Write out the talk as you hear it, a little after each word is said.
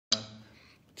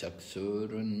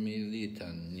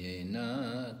Chaksurunmilitan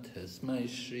yena tasmai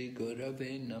Shri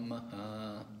Gurave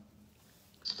Namaha.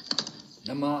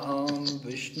 Namah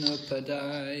Vishnu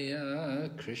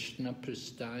Padaya Krishna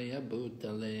Pristaya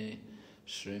Bhutale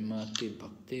Srimati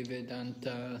Bhakti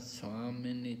Vedanta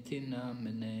Swami Niti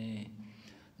Namane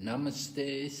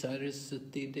Namaste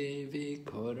Saraswati Devi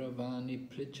Kauravani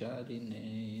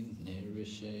Pracharine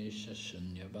Nirvishesha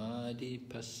Shunyavadi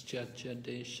Paschatya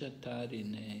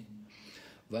Deshatarine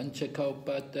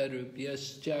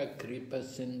Vanchakaupatarubhyascha Kripa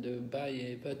Sindhu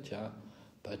Bhayevacha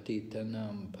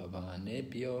Patitanam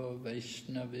Pavanebhyo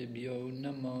Vaishnavibhyo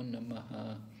Namo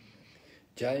Namaha.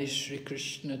 Jai Shri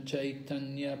Krishna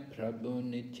Chaitanya Prabhu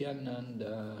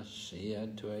Nityananda Shri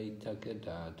Advaita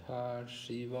Gadadhar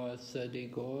Srivasadi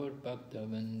Gaur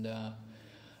Bhaktavinda.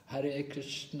 Hare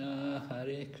Krishna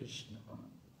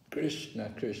Krishna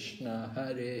Krishna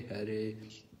Hare Hare,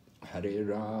 Hare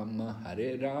Rama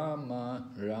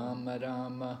Rama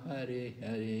Rama Hare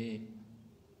Hare.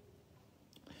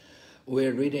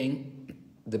 We're reading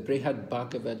the Brihad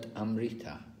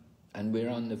Bhagavatamrita, and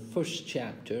we're on the first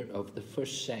chapter of the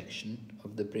first section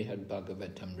of the Brihad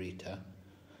Bhagavatamrita.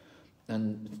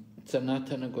 And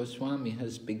Sanatana Goswami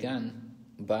has begun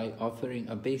by offering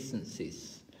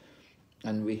obeisances.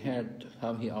 And we heard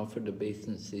how he offered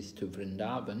obeisances to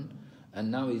Vrindavan,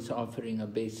 and now he's offering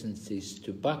obeisances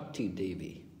to Bhakti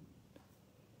Devi.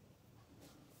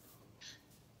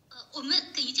 我们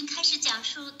已经开始讲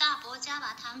述大伯加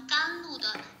瓦堂甘露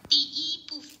的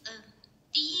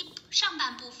上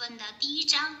半部分的第一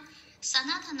章。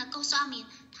Sanatana Goswami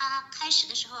他开始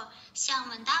的时候向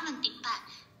文达文顶拜，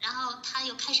然后他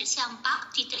又开始向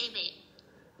Bhakti Devi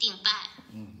顶拜。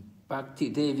Bhakti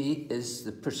Devi is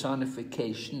the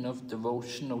personification of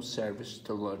devotional service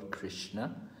to Lord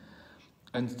Krishna,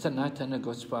 and Sanatana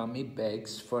Goswami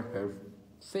begs for her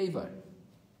favor.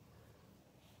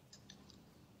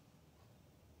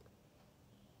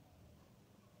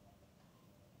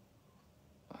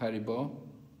 Haribo?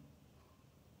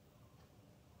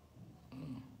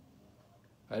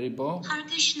 Haribo? Hare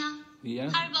Krishna.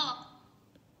 Yeah? Haribo.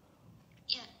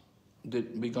 Yeah.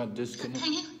 We got disconnected.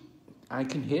 Can you? I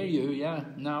can hear you, yeah.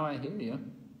 Now I hear you.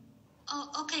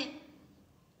 Oh, okay.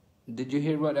 Did you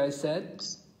hear what I said?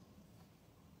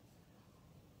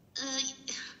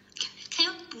 Can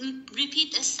you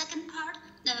repeat the second part?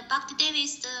 The Bhakti Devi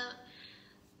is the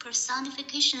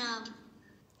personification of,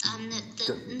 and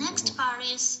the next part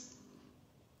is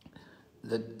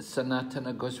that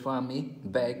Sanatana Goswami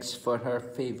begs for her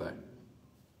favor.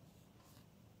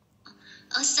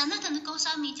 Sanatana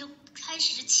Goswami 就开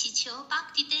始祈求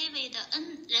Bhakti Devi 的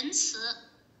仁慈。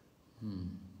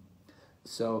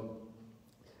So,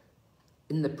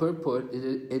 in the purport,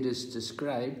 it is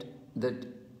described that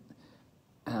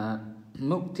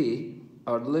mukti,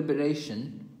 or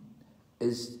liberation,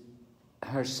 is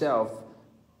herself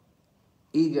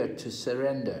eager to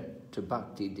surrender to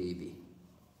Bhakti Devi.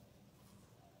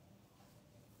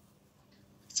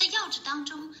 在要旨当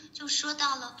中就说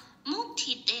到了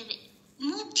Mukti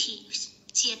Devi。Mukti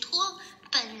解脱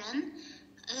本人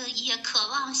也渴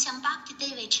望向 Bhakti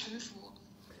Devi 臣服。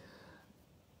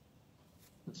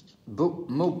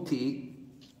Mukti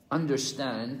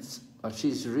understands, or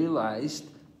she's realized,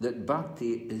 that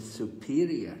Bhakti is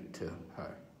superior to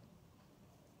her.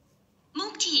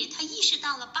 Mukti 他意識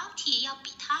到了 Bhakti 要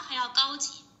比他還要高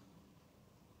級。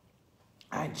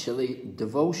Actually,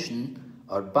 devotion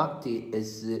or Bhakti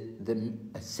is the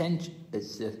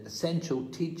essential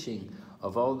teaching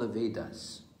of all the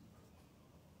Vedas.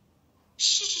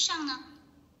 事实上呢，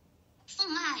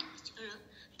奉爱就是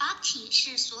Bhakti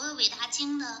是所有伟大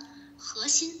经的核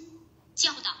心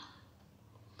教导。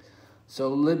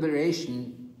So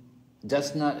liberation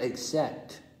does not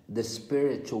accept the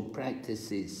spiritual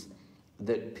practices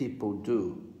that people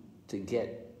do to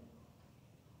get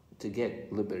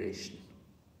liberation.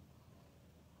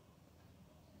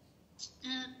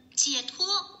 解脱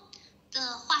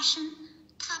的化身，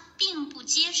他并不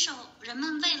接受人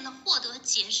们为了获得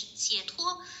解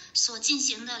脱所进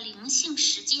行的灵性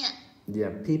实践。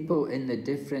Yeah, people in the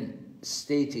different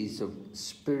stages of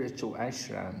spiritual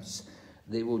ashrams,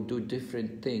 they will do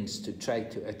different things to try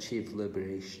to achieve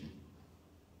liberation.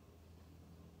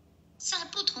 在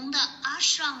不同的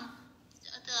ashram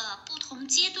的不同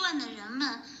阶段的人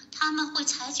们，他们会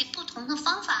采取不同的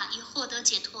方法以获得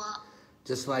解脱。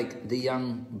Just like the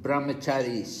young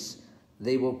brahmacharis,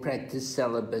 they will practice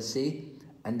celibacy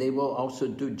and they will also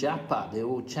do japa, they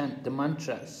will chant the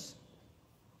mantras.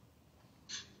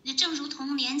 正如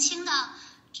同年轻的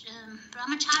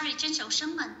brahmachari 真守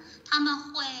生们，他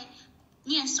们会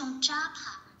念诵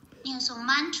japa，念诵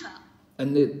mantra。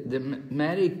And the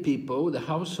married people, the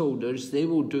householders, they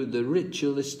will do the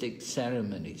ritualistic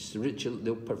ceremonies.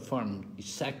 They'll perform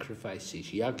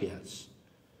sacrifices, yagyas.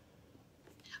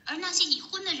 而那些已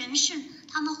婚的人士，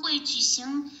他们会举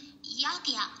行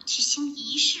yagya， 举行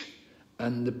仪式。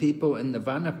And the people in the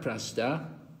Vanaprastha,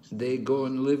 they go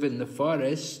and live in the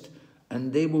forest,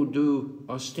 and they will do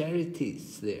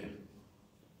austerities there.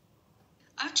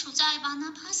 而处在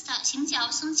Vanaprastha 行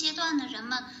脚僧阶段的人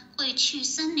们会去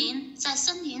森林，在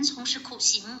森林从事苦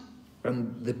行。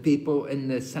And the people in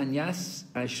the sannyas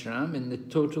ashram, in the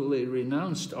totally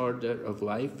renounced order of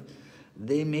life,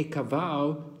 they make a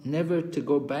vow never to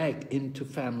go back into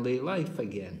family life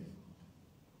again.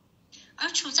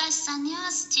 而处在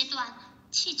sannyas 阶段、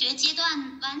弃绝阶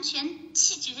段、完全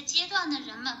弃绝阶段的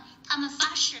人们，他们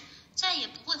发誓再也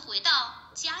不会回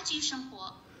到家居生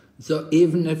活。So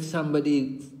even if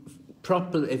somebody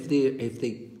properly, if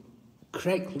they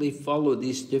correctly follow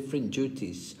these different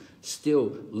duties,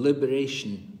 still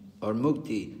liberation or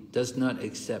mukti does not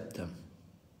accept them.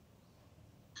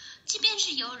 即便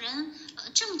是有人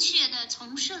正确的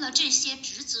从事了这些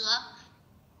职责，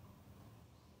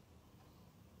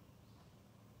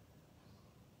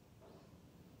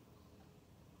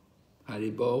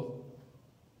 Haribo?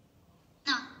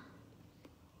 那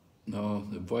No,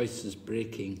 the voice is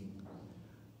breaking.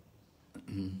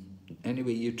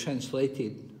 Anyway, you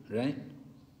translated, right?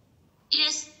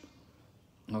 yes，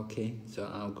 Okay, so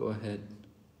I'll go ahead.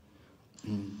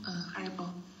 Haribo，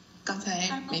 刚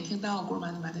才没听到古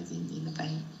玛的玛德金您的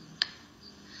翻译，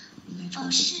你再重复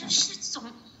一下。是总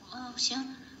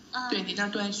行，对你那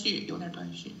断续，有点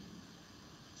断续。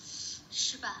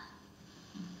是吧？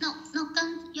那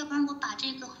要不然我把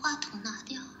这个话筒拿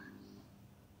掉。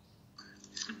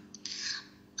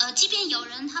即便有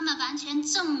人他们完全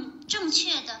正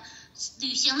确的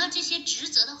履行了这些职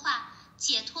责的话，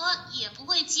解脱也不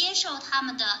会接受他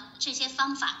们的这些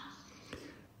方法。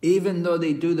Even though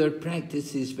they do their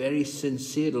practices very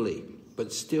sincerely,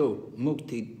 but still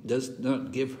Mukti does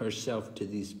not give herself to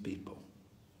these people.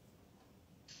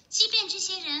 即便这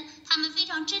些人他们非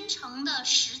常真诚的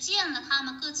实践了他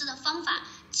们各自的方法，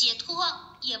解脱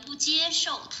也不接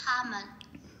受他们。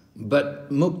But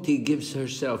Mukti gives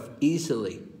herself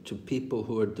easily to people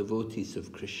who are devotees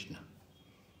of Krishna.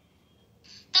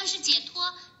 但是解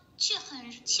脱却很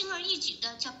轻而易举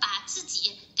的就把自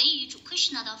己给予主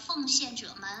Krishna 的奉献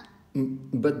者们。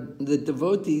But the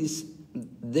devotees,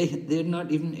 they're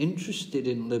not even interested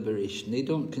in liberation. They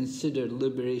don't consider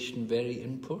liberation very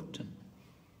important.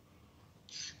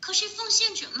 可是奉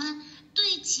献者们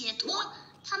对解脱，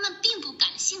他们并不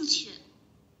感兴趣。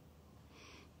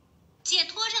解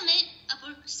脱认为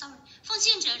奉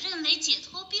献者认为解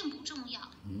脱并不重要。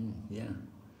Yeah.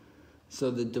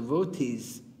 So the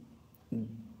devotees,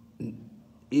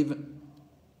 even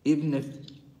if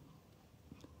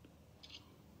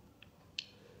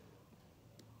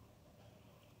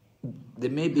they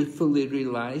may be fully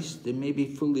realized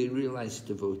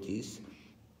devotees,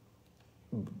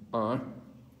 or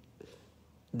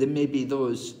there may be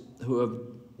those who have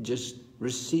just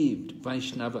received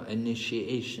Vaishnava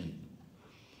initiation.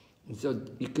 So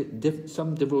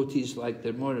some devotees, like,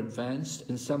 they're more advanced,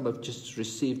 and some have just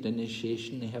received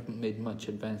initiation. They haven't made much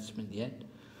advancement yet.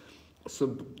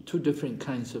 So two different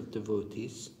kinds of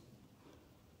devotees.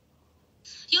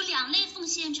 有两类奉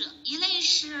献者，一类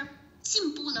是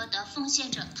进步了的奉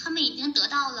献者，他们已经得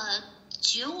到了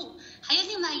觉悟；还有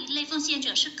另外一类奉献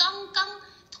者是刚刚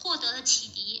获得了启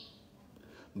迪。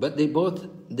But they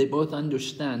both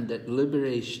understand that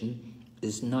liberation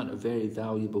is not a very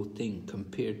valuable thing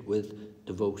compared with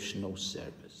devotional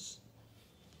service.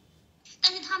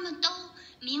 但是他们都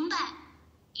明白，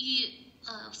与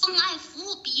奉爱服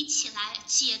务比起来，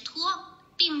解脱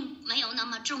并没有那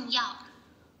么重要。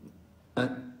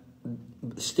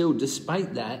Still,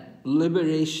 despite that,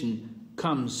 liberation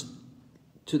comes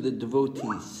to the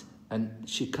devotees, and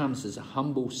she comes as a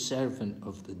humble servant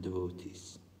of the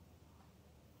devotees.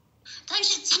 但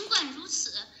是尽管如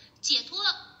此，解脱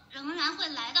仍然会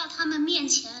来到他们面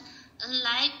前，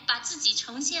来把自己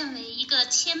呈现为一个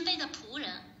谦卑的仆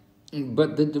人。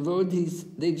But the devotees,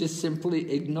 they just simply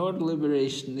ignore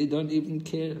liberation. They don't even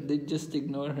care. They just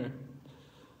ignore her.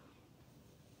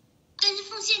 但是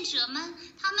奉献者们，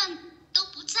他们都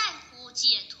不在乎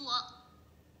解脱。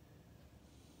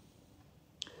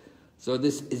So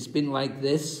it's been like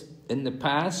this in the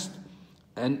past,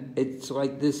 and it's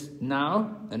like this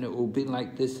now, and it will be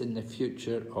like this in the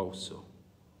future also.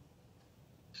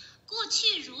 过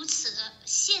去如此，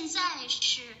现在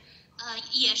是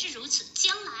也是如此，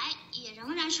将来也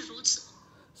仍然是如此。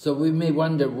So we may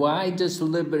wonder, why does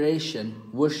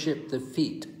liberation worship the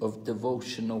feet of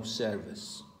devotional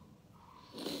service?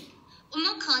 我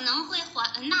们可能会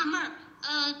纳闷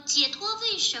解脱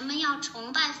为什么要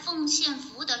崇拜奉献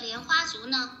服务的莲花族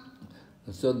呢？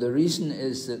 So the reason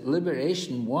is that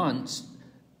liberation wants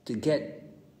to get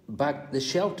back the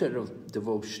shelter of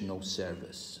devotional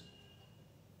service.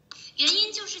 原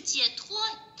因就是解脱，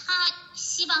他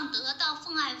希望得到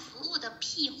奉爱服务的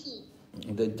庇护。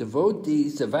 The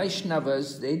devotees, the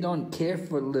Vaishnavas, they don't care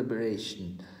for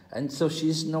liberation, and so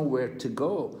she's nowhere to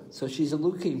go. So she's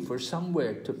looking for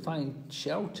somewhere to find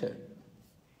shelter.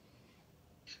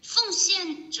 奉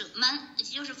献者们，也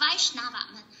就是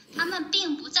Vaishnava 们，他们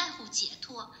并不在乎解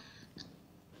脱，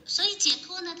所以解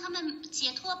脱呢，他们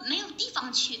解脱没有地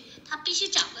方去，他必须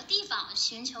找个地方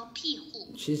寻求庇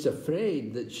护。 She's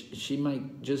afraid that she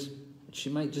might just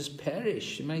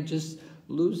perish. She might just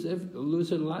lose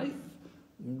her life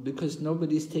because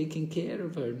nobody's taking care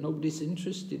of her. Nobody's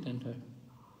interested in her.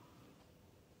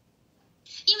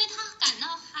 因为他感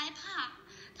到害怕，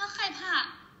他害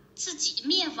怕自己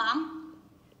灭亡，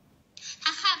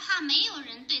他害怕没有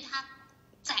人对他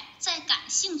再感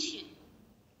兴趣。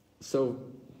 So,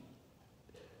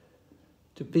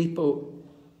 to people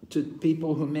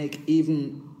who make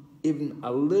even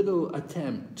a little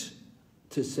attempt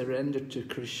to surrender to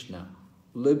Krishna,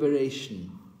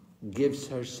 liberation gives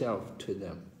herself to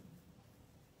them.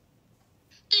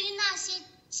 对于那些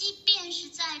即便是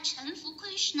在臣服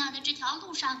Krishna 的这条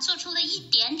路上做出了一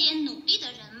点点努力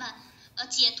的人们，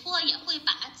解脱也会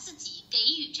把自己给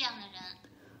予这样的人。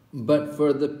 But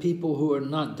for the people who are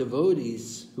not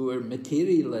devotees, who are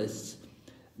materialists,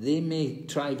 they may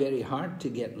try very hard to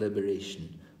get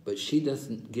liberation, but she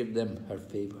doesn't give them her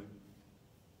favor.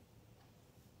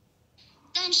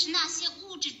 但是那些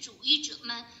物质主义者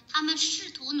们，他们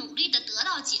试图努力的得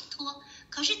到解脱，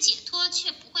可是解脱却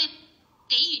不会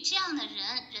给予这样的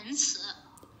人仁慈。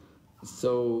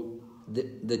 So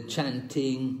the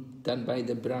chanting done by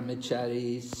the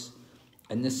brahmacharis,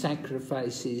 and the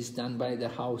sacrifices done by the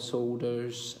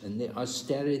householders, and the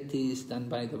austerities done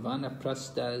by the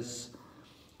vanaprasthas,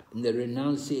 and the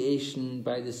renunciation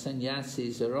by the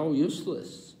sannyasis are all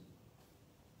useless.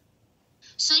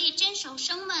 所以真守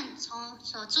生们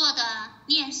所做的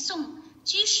念诵，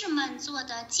居士们做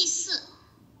的祭祀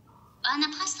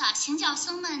，vanaprastha行教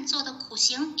僧们做的苦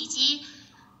行，以及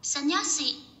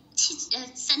sannyasi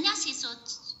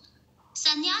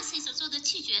所做的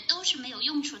弃绝，都是没有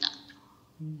用处的。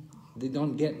 They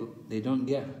don't get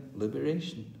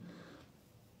liberation.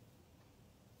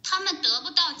 他们得不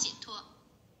到解脱。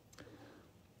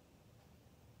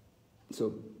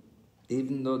 So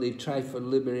even though they try for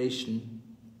liberation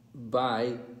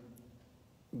by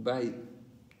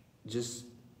just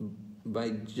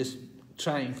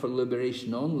trying for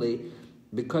liberation only,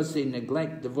 because they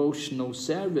neglect devotional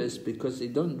service, because they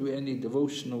don't do any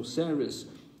devotional service,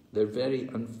 they're very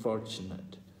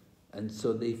unfortunate, and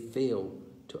so they fail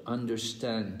to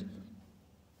understand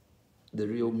the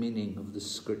real meaning of the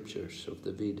scriptures of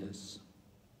the Vedas.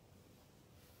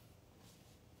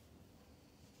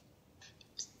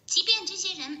 即便这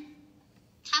些人，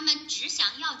他们只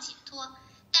想要解脱，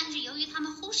但是由于他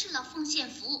们忽视了奉献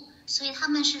服务，所以他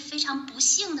们是非常不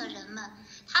幸的人们。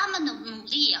他们的努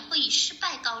力也会以失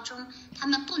败告终，他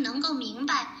们不能够明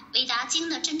白《维达经》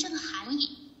的真正含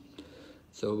义。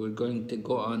 So we're going to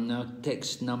go on now,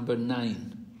 text number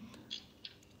 9.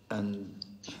 And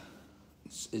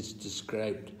it's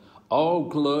described, all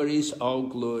glories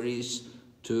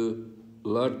to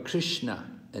Lord Krishna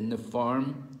in the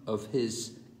form of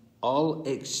his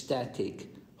all-ecstatic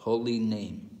holy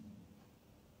name.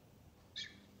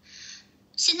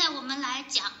 现在我们来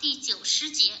讲第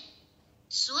90节，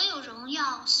所有荣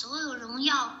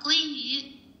耀归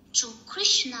于主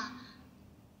Krishna，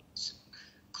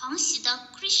 狂喜的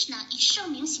Krishna， 以圣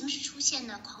名形式出现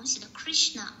的狂喜的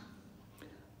Krishna。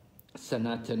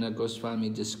 Sanatana Goswami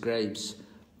describes,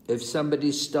 if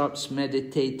somebody stops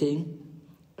meditating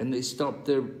and they stop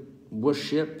their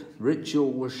worship,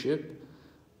 ritual worship,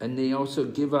 and they also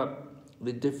give up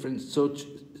the different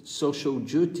social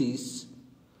duties,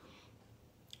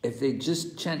 if they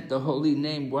just chant the holy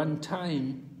name one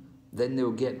time, then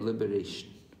they'll get liberation.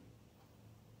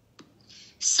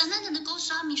 Sanatana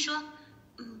Goswami 说，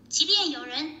即便有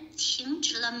人停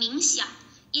止了冥想，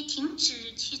也停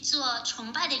止去做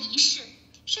崇拜的仪式，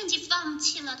甚至放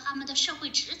弃了他们的社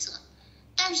会职责。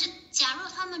但是，假若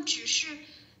他们只是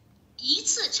一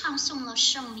次唱诵了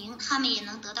圣名，他们也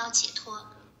能得到解脱。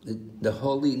The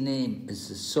holy name is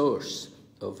the source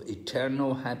of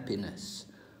eternal happiness.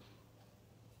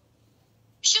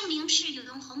 圣名是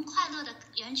永恒快乐的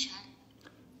源泉。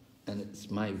and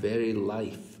it's my very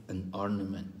life and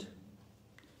ornament.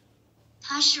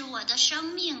 它是我的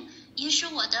生命，也是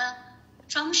我的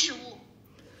装饰物。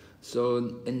So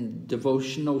in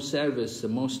devotional service, the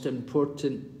most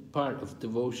important part of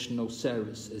devotional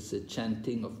service is the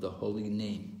chanting of the holy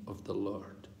name of the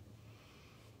Lord.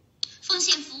 奉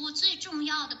献服务最重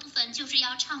要的部分就是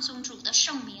要唱诵主的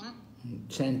圣名。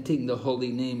Chanting the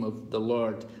holy name of the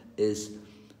Lord is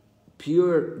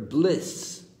pure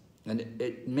bliss, and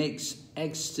it makes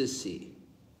ecstasy.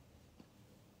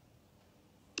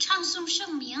 唱诵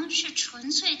圣名是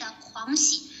纯粹的狂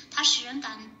喜，它使人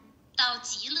感到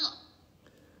极乐。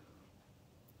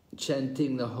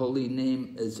Chanting the holy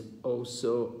name is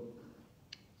also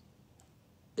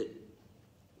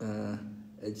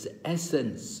it's the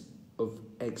essence of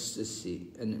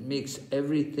ecstasy, and it makes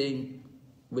everything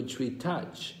which we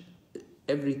touch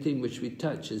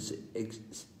is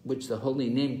which the holy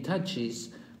name touches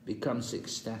becomes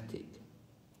ecstatic.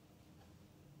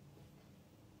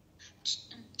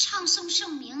 唱诵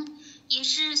圣名也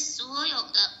是所有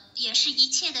的，也是一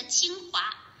切的精华，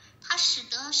它使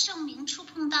得圣名触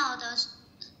碰到的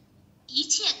一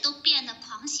切都变得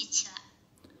狂喜起来。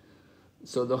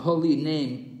So the holy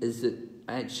name is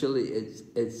actually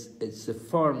it's the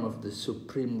form of the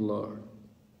Supreme Lord.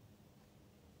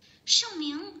 圣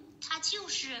名它就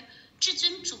是至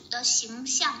尊主的形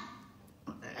象。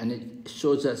And it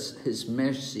shows us His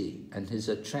mercy and His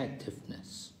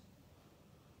attractiveness.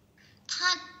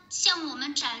 它向我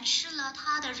们展示了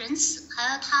他的仁慈，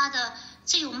还有他的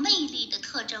最有魅力的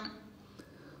特征。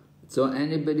So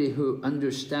anybody who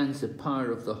understands the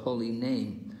power of the holy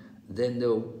name, then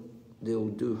they'll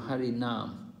do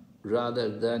Harinam rather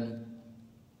than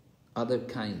other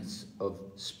kinds of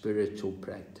spiritual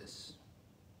practice.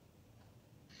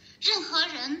 任何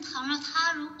人倘若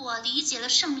他如果理解了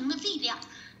圣名的力量，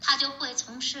他就会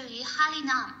从事于哈利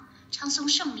纳唱诵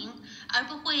圣名，而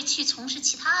不会去从事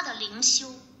其他的灵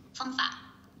修方法。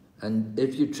And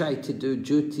if you try to do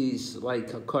duties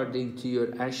like according to your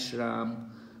ashram,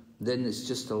 then it's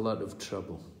just a lot of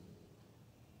trouble.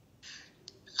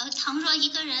 倘若一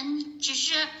个人只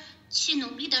是去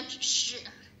努力的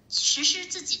实施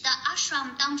自己的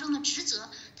ashram 当中的职责，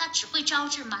他只会招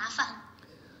致麻烦。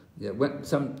Yeah,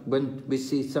 when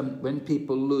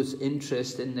people lose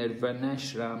interest in their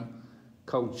Varnashram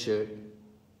culture,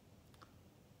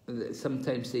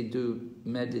 sometimes they do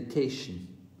meditation.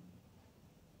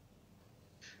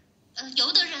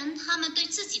 有的人他们对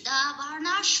自己的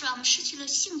Varnashram 失去了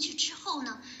兴趣之后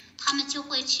呢，他们就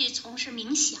会去从事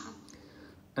冥想。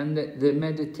And the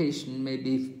meditation may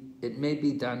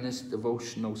be done as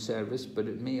devotional service, but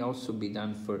it may also be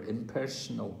done for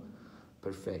impersonal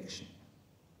perfection.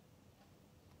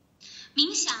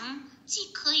 冥想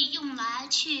既可以用来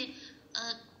去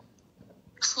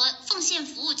和奉献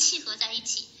服务契合在一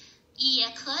起，也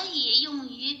可以用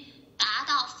于达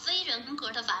到非人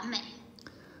格的完美。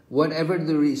Whatever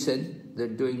the reason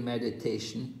they're doing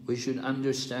meditation, we should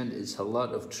understand it's a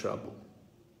lot of trouble.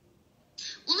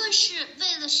 无论是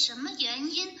为了什么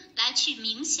原因来去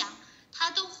冥想，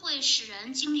它都会使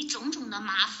人经历种种的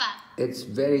麻烦。It's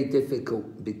very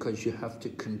difficult because you have to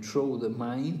control the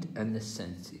mind and the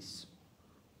senses.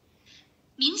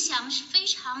 冥想是非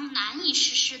常难以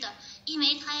实施的，因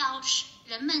为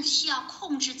人们需要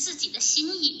控制自己的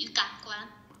心意与感官。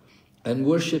And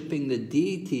worshipping the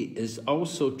deity is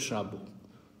also trouble,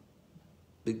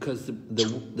 because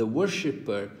the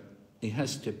worshipper, he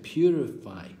has to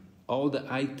purify all the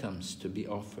items to be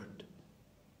offered.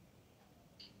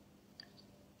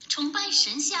 崇拜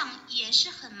神像也是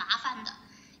很麻烦的，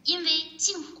因为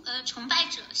崇拜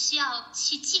者需要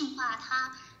去净化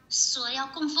他所要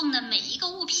供奉的每一个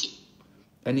物品。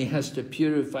And he has to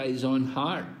purify his own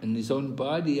heart and his own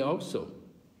body also.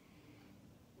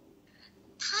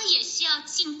 他也需要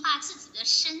净化自己的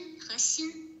身和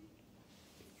心。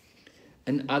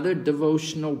And other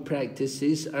devotional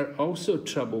practices are also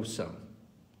troublesome.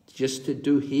 Just to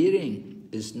do hearing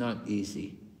is not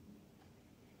easy.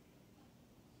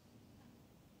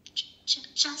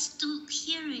 Just do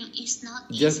hearing is not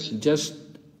easy.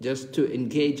 Just to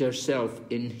engage ourselves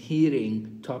in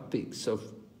hearing topics of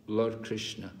Lord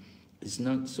Krishna is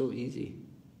not so easy.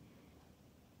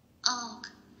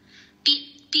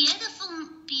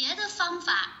 别的方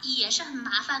法也是很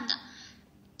麻烦的，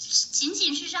仅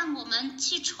仅是让我们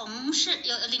去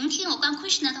聆听有关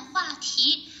Krishna 的话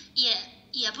题，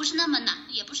也不是那么难，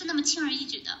也不是那么轻而易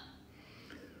举的。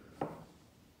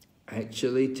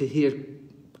Actually, to hear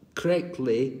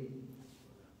correctly,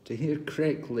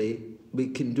 we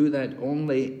can do that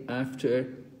only after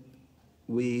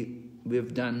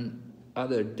we've done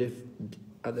other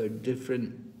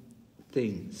different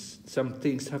things. Some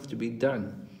things have to be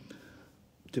done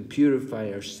to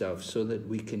purify ourselves so that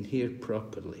we can hear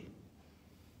properly.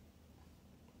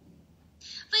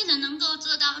 为了能够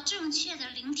做到正确的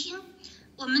聆听，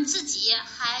我们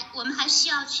还需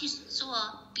要去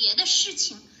做别的事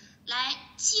情来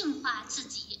净化自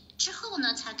己，之后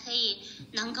呢，才可以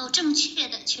能够正确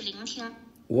的去聆听。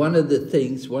One of the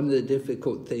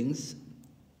difficult things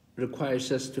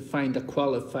requires us to find a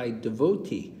qualified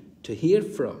devotee to hear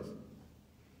from.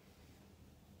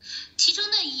 其中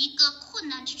的一个困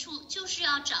难之处，就是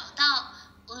要找到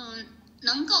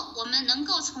我们能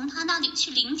够从他那里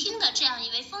去聆听的这样一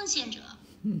位奉献者。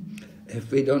If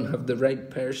we don't have the right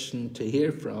person to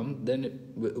hear from, then it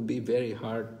will be very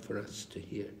hard for us to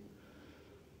hear.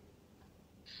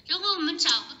 如果我们找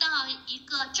不到一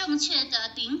个正确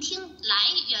的聆听来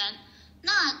源，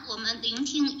那我们聆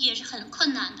听也是很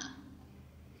困难的。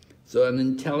So an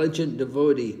intelligent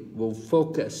devotee will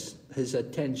focus his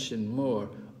attention more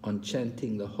on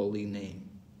chanting the holy name.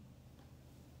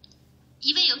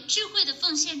 一位有智慧的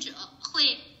奉献者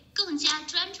会更加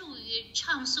专注于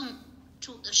唱诵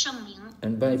主的圣名。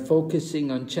And by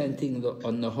focusing on chanting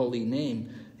on the holy name,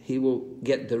 he will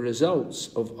get the results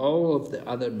of all of the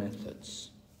other methods.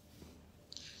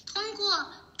 通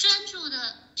过专注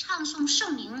的唱诵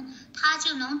圣名，他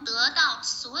就能得到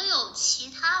所有其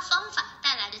他方法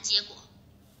带来的结果。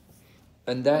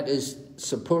And that is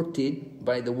supported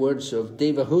by the words of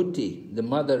Devahuti, the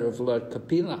mother of Lord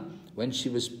Kapila, when she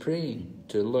was praying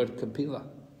to Lord Kapila.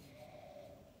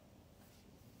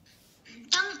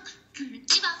 当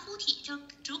Devahuti 就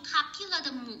主卡皮拉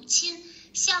的母亲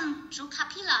向主卡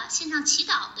皮拉献上祈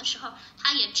祷的时候，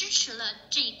他也支持了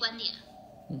这一观点。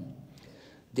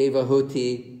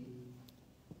Devahuti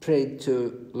prayed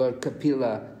to Lord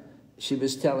Kapila. She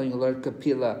was telling Lord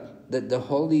Kapila that the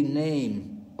holy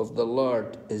name of the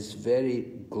Lord is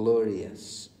very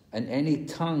glorious, and any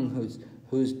tongue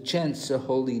who chants the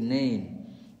holy name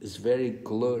is very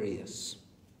glorious.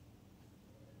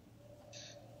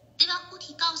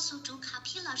 Devahuti 告诉主卡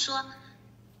皮拉说，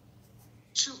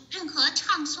任何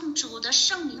唱诵主的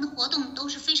圣名的活动都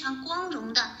是非常光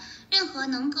荣的，任何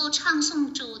能够唱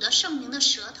诵主的圣名的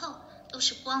舌头都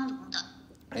是光荣的。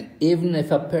And even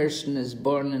if a person is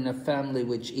born in a family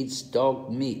which eats dog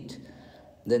meat,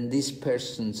 then these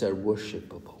persons are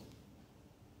worshipable.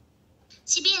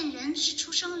 即便人是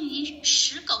出生于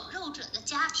食狗肉者的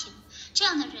家庭，这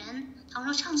样的人，倘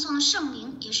若唱诵的圣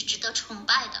名也是值得崇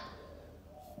拜的。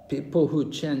People who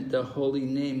chant the holy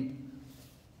name,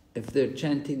 if they're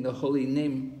chanting the holy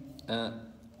name,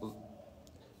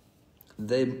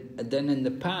 then in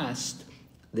the past,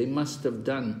 they must have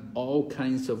done all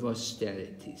kinds of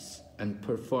austerities and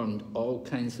performed all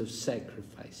kinds of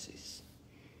sacrifices.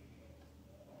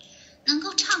 能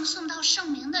够唱诵到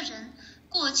圣名的人，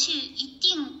过去一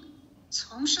定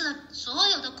从事了所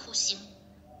有的苦行，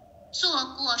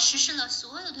实施了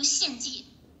所有的献祭。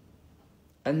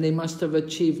And they must have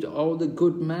achieved all the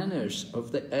good manners of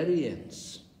the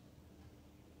Aryans.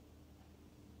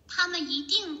 他们一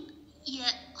定也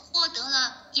获得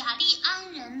了雅利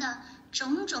安人的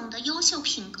种种的优秀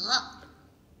品格。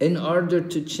In order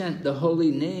to chant the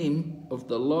holy name of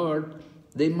the Lord,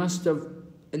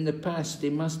 in the past, they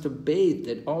must have bathed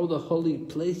at all the holy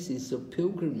places of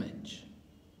pilgrimage.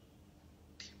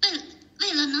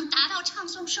 为了能达到唱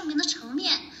诵圣名的层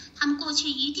面，他们过去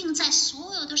一定在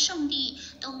所有圣地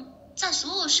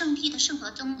的圣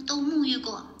河中都沐浴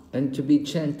过。And to be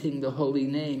chanting the holy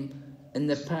name, in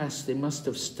the past, they must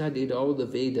have studied all the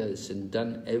Vedas and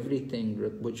done everything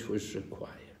which was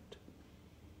required.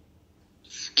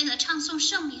 为了唱诵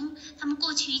圣名，他们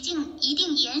过去一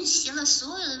定研习了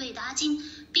所有的韦达经，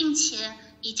并且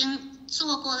已经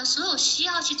做过了所有需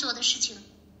要去做的事情。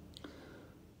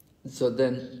So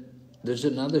then, there's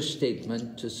another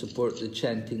statement to support the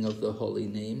chanting of the holy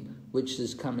name, which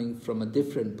is coming from a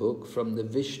different book, from the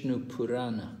Vishnu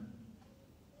Purana.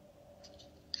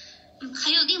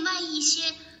 还有另外一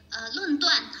些论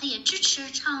断，它也支持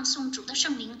唱诵主的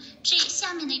圣名。这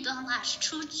下面的一段话是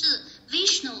出自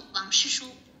Vishnu 往事书。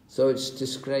So it's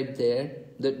described there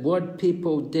that what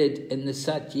people did in the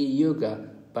Satya Yuga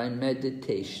by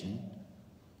meditation.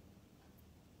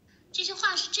 这句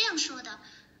话是这样说的：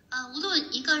无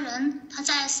论一个人他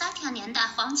在萨提亚年代、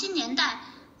黄金年代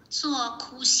做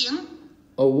苦行，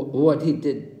 or what he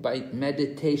did by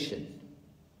meditation.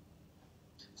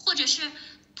 或者是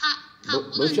他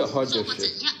无论做过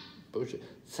怎样。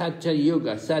Satya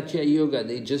Yuga,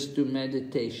 they just do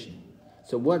meditation.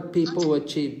 So what people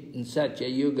achieve in Satya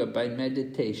Yuga by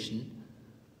meditation?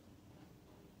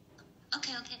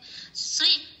 Okay. OK， 所以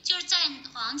就是在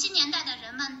黄金年代的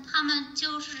人们，他们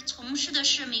就是从事的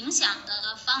是冥想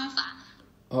的方法。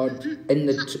Or in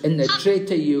the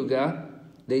Treta Yuga,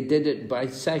 they did it by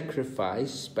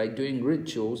sacrifice, by doing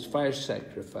rituals, fire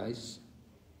sacrifice.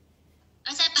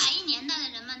 而在白衣年代的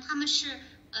人们，他们是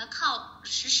靠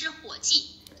实施火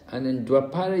祭。And in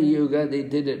Dwapara Yuga, they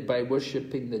did it by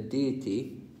worshipping the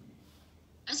deity.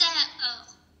 而在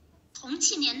铜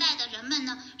器年代的人们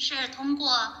呢，是通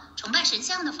过崇拜神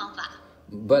像的方法。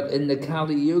But in the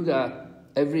Kali Yuga,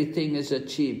 everything is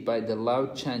achieved by the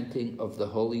loud chanting of the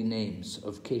holy names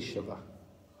of Keshava.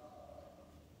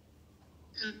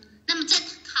 那么在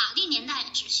卡利年代，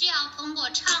只需要通过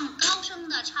高声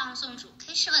的唱诵主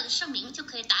Keshava 的圣名，就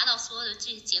可以达到所有的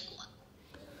这些结果。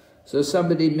So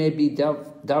somebody may be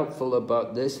doubtful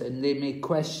about this, and they may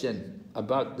question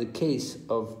about the case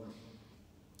of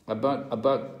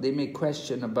they may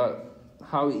question about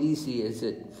how easy is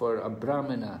it for a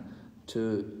Brahmana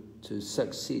to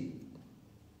succeed.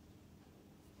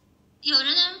 有的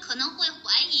人可能会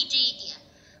怀疑这一点，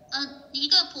一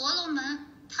个婆罗门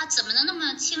他怎么能那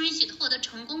么轻而易举的获得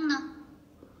成功呢？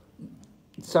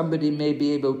 Somebody may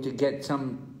be able to get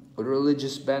some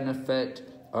religious benefit,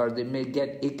 or they may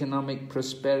get economic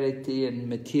prosperity and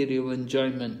material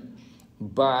enjoyment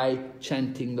by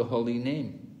chanting the holy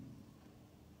name.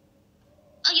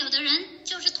 有的人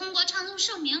就是通过唱诵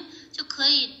圣名，就可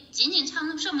以仅仅唱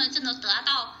诵圣名就能得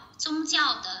到宗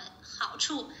教的好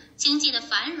处、经济的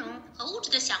繁荣和物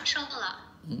质的享受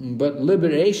了。But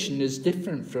liberation is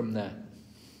different from that.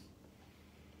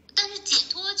 但是解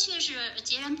脱却是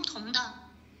截然不同的。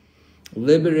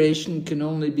Liberation can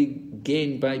only be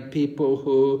gained by people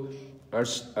who are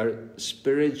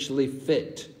spiritually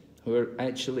fit, who are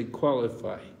actually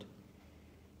qualified.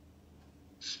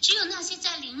 只有那些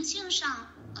在灵性上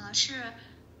是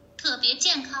特别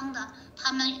健康的，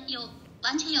他们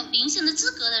完全有灵性的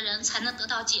资格的人，才能得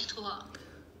到解脱。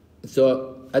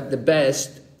So, at the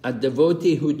best, a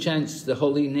devotee who chants the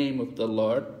holy name of the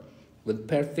Lord with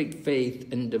perfect faith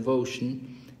and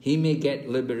devotion, he may get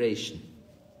liberation,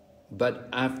 but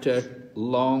after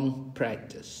long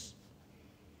practice.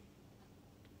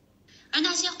 而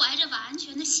那些怀着完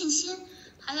全的信心，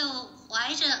还有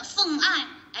怀着奉爱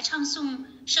来唱诵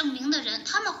圣名的人，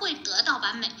他们会得到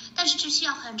完美，但是这需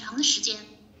要很长的时间。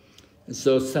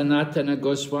So Sanatana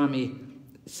Goswami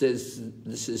says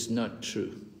this is not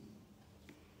true.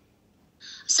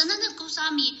 Sanatana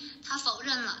Goswami 他否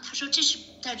认了，他说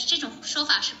这种说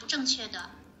法是不正确的。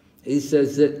He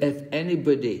says that if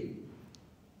anybody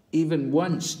even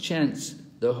once chants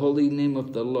the holy name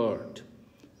of the Lord,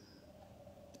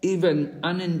 even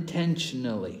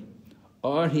unintentionally,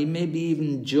 or he may be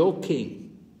even joking,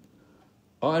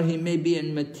 or he may be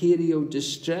in material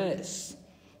distress,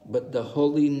 but the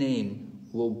holy name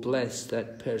will bless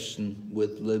that person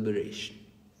with liberation.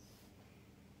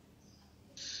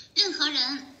 任何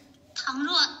人倘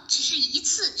若只是一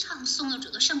次唱诵了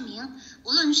主的圣名，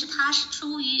无论是他是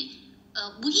出于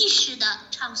无意识的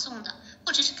唱诵的，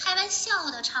或者是开玩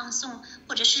笑的唱诵，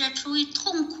或者是出于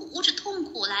物质痛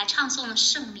苦来唱诵的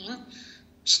圣名，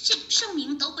这圣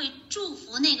名都会祝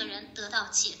福那个人得到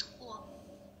解脱。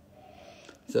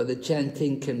So the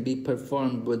chanting can be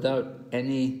performed without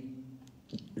any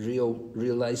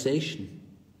realization.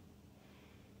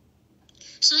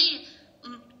 所以，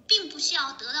并不需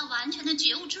要得到完全的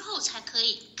觉悟之后才可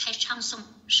以开始唱诵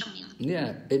圣名。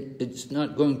Yeah, it's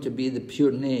not going to be the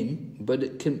pure name, but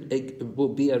it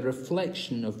will be a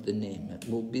reflection of the name. It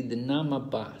will be the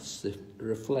namabhas, the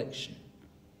reflection.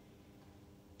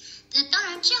 当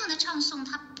然，这样的唱诵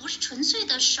它不是纯粹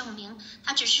的圣名，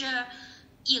它只是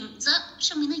影子，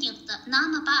圣名的影子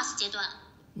namabhas 阶段。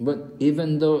But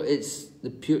even though it's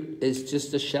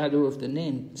just a shadow of the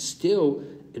name, still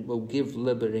it will give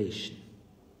liberation.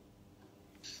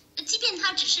 即便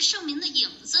它只是圣名的影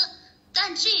子，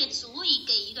但这也足以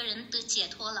给一个人得解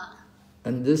脱了。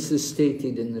And this is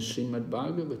stated in the Srimad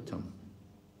Bhagavatam.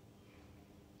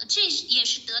 这也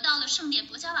是得到了圣典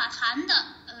博伽瓦坛的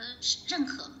认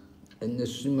可。In the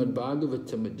Srimad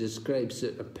Bhagavatam, it describes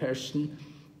that a person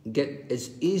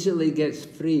easily gets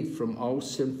freed from all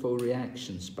sinful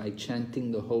reactions by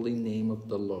chanting the holy name of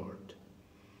the Lord.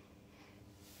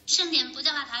 圣典博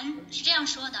伽瓦坛是这样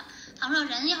说的：倘若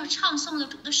人要是唱诵了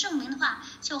主的圣名的话，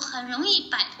就很容易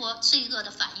摆脱罪恶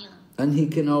的反应。And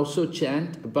he can also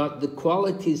chant about the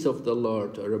qualities of the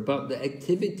Lord or about the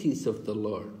activities of the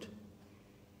Lord.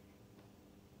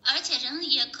 而且人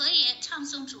也可以唱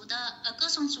诵主的歌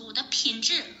颂主的品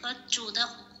质和主的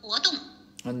活动。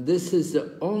And this is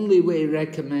the only way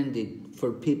recommended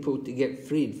for people to get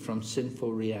freed from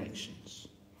sinful reactions.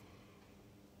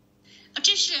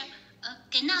 这是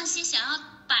给那些想要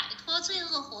摆脱罪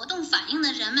恶活动反应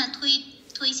的人们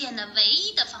推荐的唯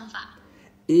一的方法。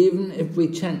Even if we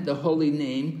chant the holy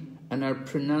name and our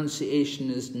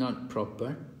pronunciation is not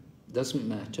proper, doesn't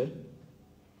matter.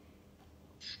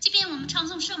 即便我们唱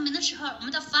诵圣名的时候，我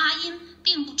们的发音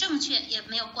并不正确，也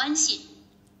没有关系。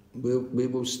We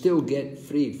will still get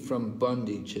freed from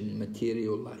bondage in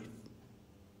material life.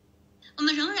 我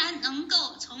们仍然能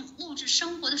够从物质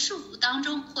生活的束缚当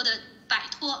中获得摆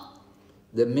脱。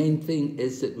The main thing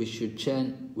is that we should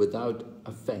chant without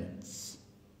offense.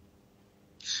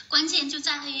 关键就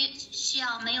在于需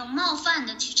要没有冒犯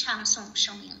的去唱诵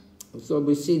圣名。So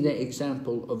we see the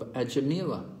example of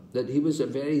Ajamila, that he was a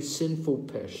very sinful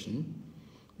person,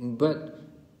 but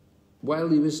while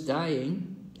he was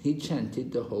dying, he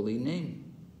chanted the holy name.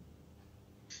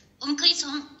 我们可以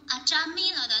从阿扎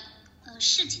米拉的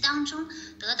事迹当中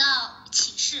得到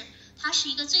启示，他是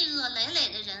一个罪恶累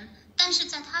累的人，但是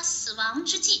在他死亡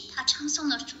之际，他唱诵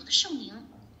了主的圣名。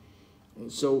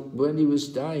So when he was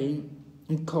dying,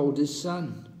 he called his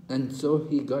son, and so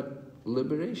he got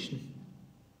liberation.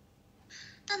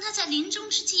 但他在临终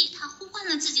之际，他呼唤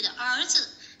了自己的儿子，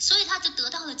所以他就得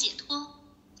到了解脱。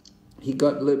He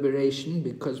got liberation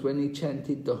because when he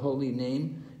chanted the holy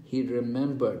name, he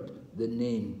remembered the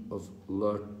name of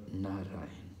Lord Narayan.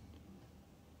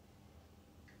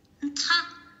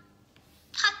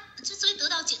 他之所以得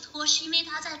到解脱，是因为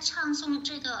他在唱诵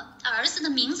这个儿子的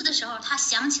名字的时候，他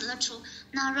想起了主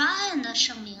Narayan 的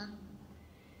圣名。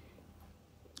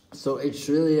So it's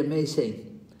really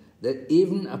amazing that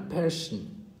even a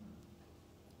person,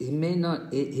 he may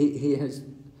not, he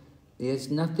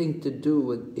has nothing to do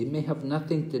with, he may have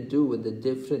nothing to do with the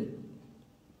different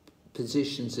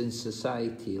positions in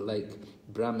society like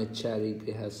brahmachari,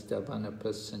 grihastha,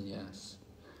 vanaprasanyas.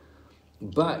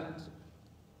 But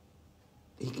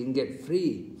he can get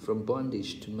free from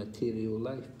bondage to material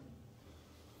life.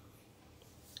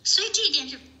 所以这一点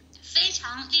是非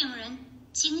常令人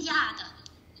惊讶的。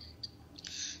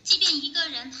即便一个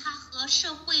人他和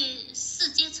社会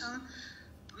四阶层，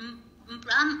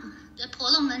婆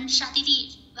罗门、刹帝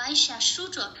利、Vaishya、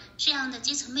Shudra这样的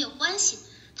阶层没有关系，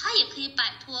他也可以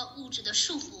摆脱物质的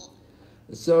束缚。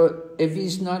So if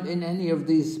he's not in any of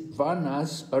these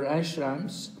varnas or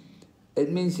ashrams, it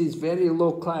means he's very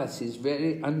low class, he's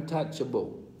very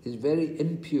untouchable, he's very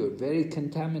impure, very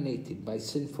contaminated by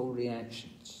sinful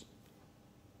reactions.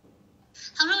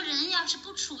 倘若人要是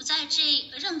不处在这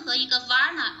任何一个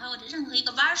varna 或者任何一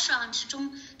个 varsham 之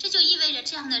中，这就意味着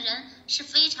这样的人是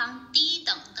非常低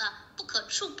等的、不可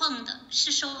触碰的，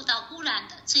是受到污染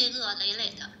的、罪恶累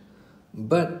累的。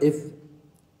But if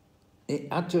he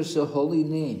utters the holy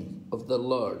name of the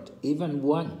Lord, even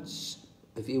once,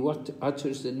 if he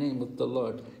utters the name of the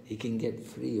Lord, he can get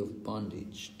free of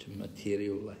bondage to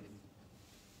material life.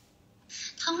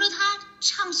 倘若他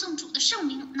唱诵主的圣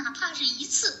名，哪怕是一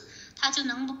次，他就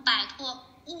能够摆脱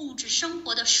物质生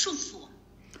活的束缚。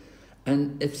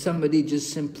And if somebody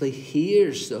just simply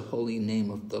hears the holy name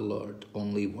of the Lord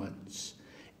only once,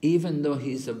 even though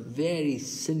he's a very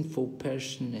sinful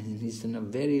person and he's in a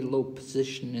very low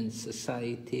position in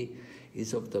society,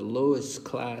 he's of the lowest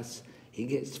class, he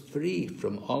gets free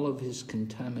from all of his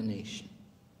contamination.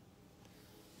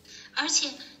 而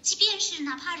且，即便是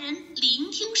哪怕人聆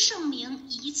听圣名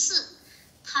一次，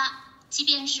他即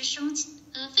便是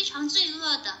非常罪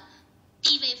恶的，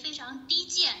地位非常低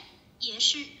贱，也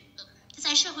是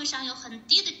在社会上有很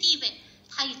低的地位，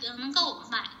他也能够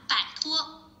摆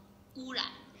脱污染。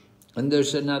And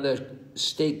there's another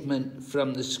statement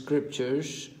from the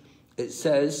scriptures. It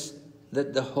says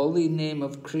that the holy name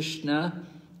of Krishna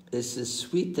is the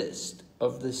sweetest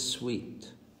of the sweet.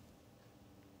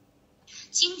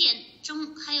 经典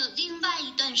中还有另外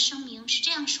一段声明是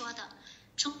这样说的：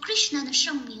主 Krishna 的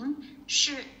圣名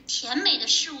是甜美的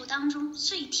事物当中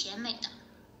最甜美的。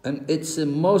And it's the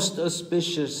most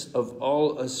auspicious of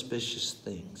all auspicious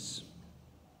things.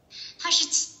 它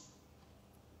是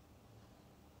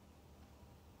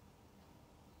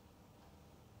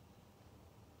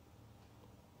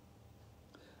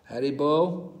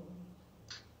Haribo,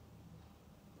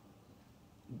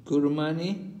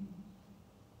 Gurumani,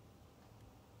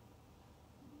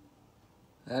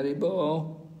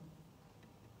 Haribo.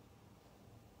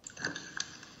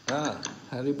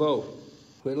 Haribo.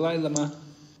 回来了吗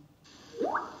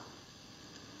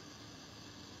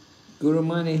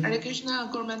Gurumani. Hare Krishna,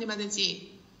 Gurumani Mataji.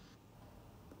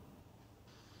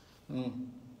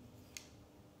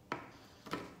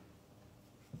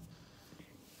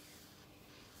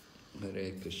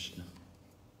 Hare Krishna.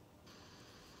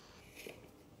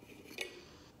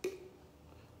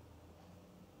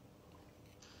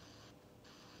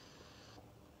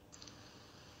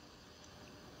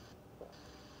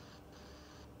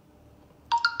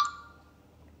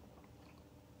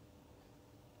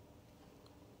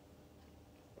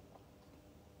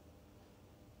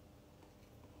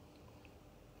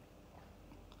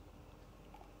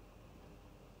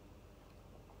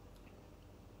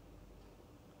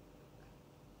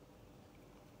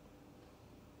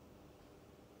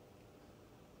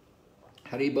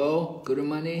 Haribo,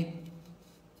 Gurumani.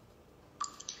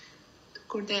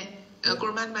 Good day，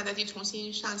 Gurumani Mataji 重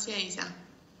新上线一下，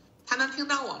他能听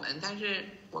到我们，但是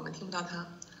我们听不到他。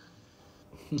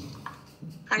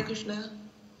Hare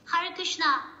Krishna。Hare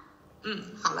Krishna。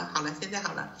好了，现在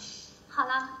好了。好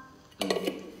了。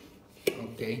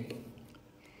Okay.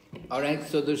 All right,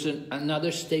 so there's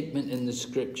another statement in the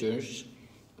scriptures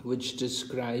which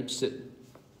describes that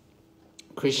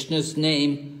Krishna's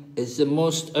name is the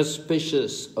most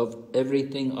auspicious of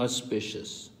everything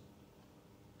auspicious.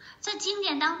 在经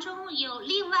典当中有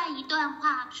另外一段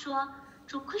话说，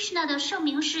主 Krishna 的圣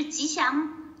名是吉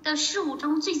祥的事物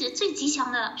中最吉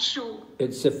祥的事物。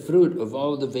It's the fruit of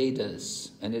all the Vedas,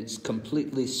 and it's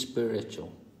completely spiritual.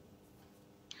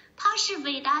 它是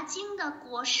韦达经的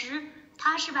果实，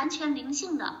它是完全灵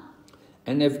性的。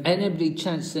And if anybody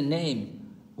chants the name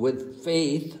with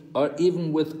faith or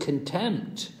even with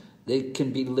contempt, they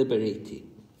can be liberated.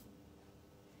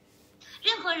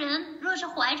 任何人若是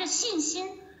怀着信心，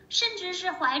甚至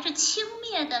是怀着轻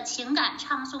蔑的情感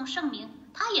唱诵圣名，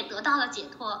他也得到了解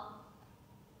脱。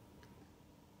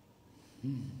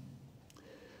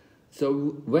So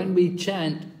when we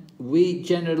chant, we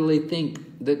generally think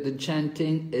that the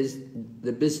chanting is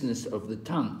the business of the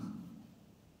tongue.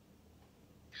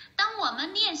 当我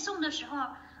们念诵的时候，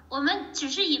我们只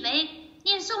是以为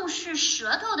念诵是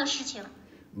舌头的事情。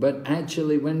But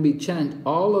actually, when we chant,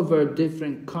 all of our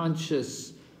different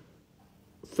conscious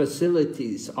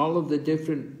facilities, all of the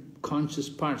different conscious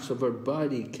parts of our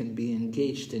body can be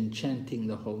engaged in chanting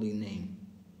the holy name.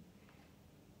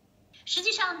 实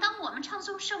际上，当我们唱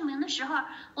诵圣名的时候，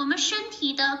我们身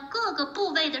体的各个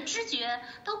部位的知觉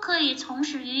都可以从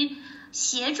事于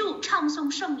协助唱诵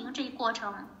圣名这一过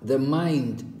程。The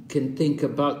mind can think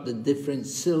about the different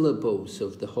syllables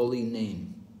of the holy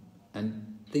name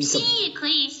and心意可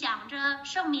以想着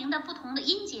圣名的不同的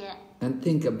音节 and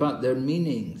think about their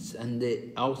meanings, and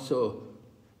also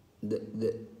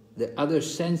the other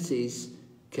senses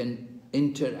can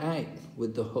interact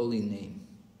with the holy name.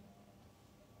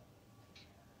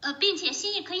 并且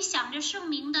心意可以想着圣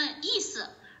名的意思，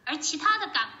而其他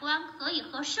的感官可以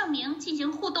和圣名进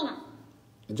行互动。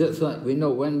Just like we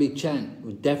know when we chant,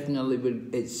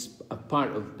 it's a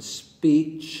part of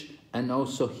speech and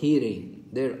also hearing.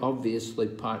 They're obviously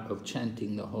part of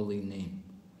chanting the holy name.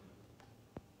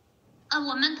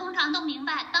 我们通常都明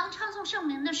白，当唱诵圣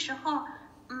名的时候，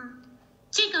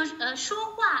这个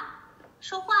说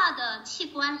话的器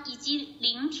官以及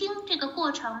聆听这个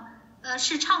过程，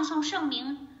是唱诵圣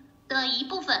名的一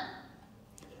部分。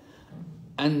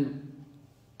And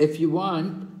if you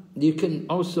want, you can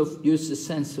also use the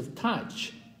sense of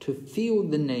touch to feel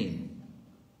the name,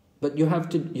 but you have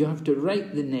to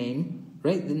write the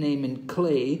name in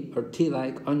clay or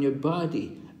tilak on your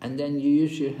body, and then you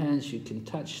use your hands. You can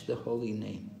touch the holy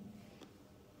name.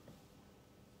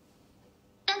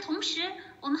 但同时，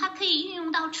我们还可以运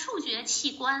用到触觉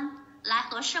器官来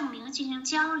和圣名进行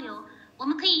交流。我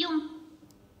们可以用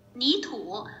泥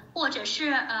土或者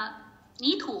是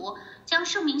泥土将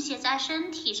圣名写在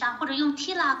身体上，或者用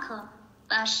tilak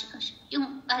把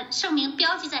圣名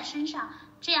标记在身上，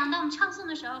这样当我们唱诵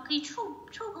的时候可以触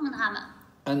碰它们。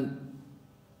And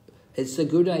it's a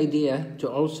good idea to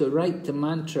also write the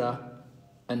mantra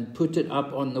and put it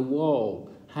up on the wall,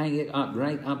 hang it up,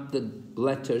 write up the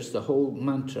letters, the whole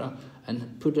mantra,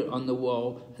 and put it on the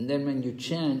wall. And then when you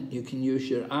chant, you can use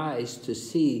your eyes to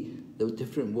see the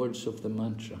different words of the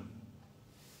mantra.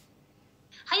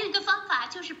 还有一个方法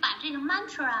就是把这个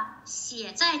mantra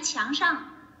写在墙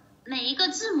上，每一个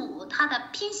字母它的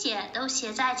拼写都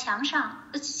写在墙上，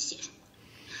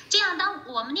这样当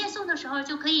我们念诵的时候，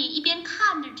就可以一边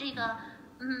看着这个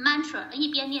mantra 一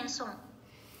边念诵。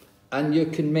And you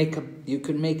can make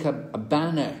a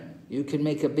banner. You can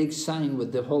make a big sign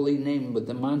with the holy name with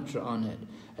the mantra on it,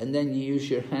 and then you use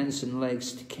your hands and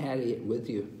legs to carry it with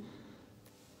you.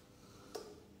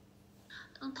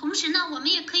 同时呢，我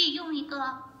们也可以用一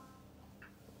个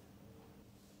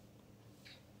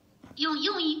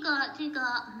这个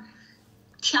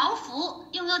条幅，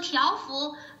用条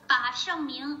幅把圣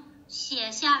名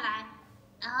写下来，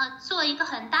然后做一个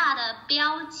很大的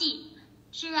标记，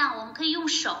这样我们可以用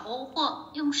手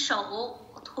或用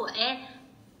手腿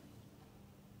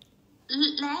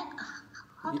leg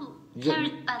how to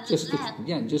carry by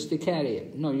leg just to carry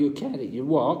it. No, you carry it. You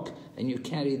walk and you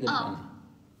carry the banner.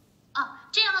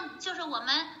 这样就是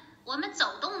我们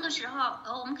走动的时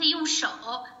候，我们可以用手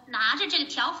拿着这个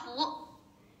条幅。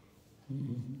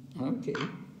Okay.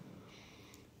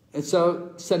 And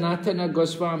so Sanatana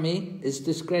Goswami is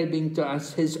describing to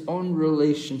us his own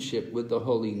relationship with the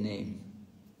holy name.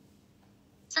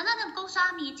 Sanatana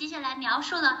Goswami 接下来描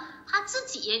述了他自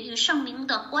己与圣名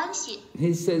的关系。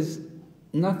He says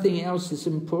nothing else is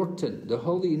important. The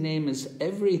holy name is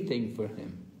everything for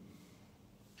him.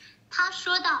 他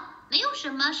说道，没有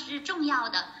什么是重要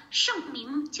的，圣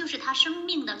名就是他生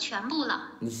命的全部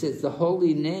了。He says the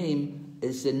holy name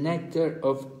is the nectar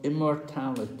of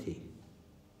immortality.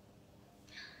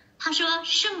 他说，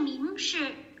圣名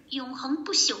是永恒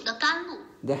不朽的甘露，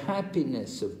 The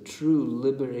happiness of true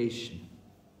liberation.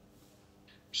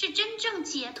 是真正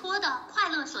解脱的快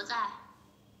乐所在。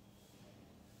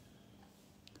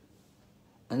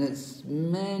And it's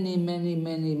many, many,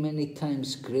 many, many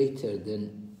times greater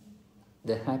than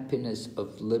the happiness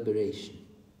of liberation.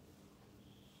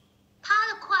 他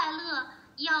的快乐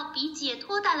要比解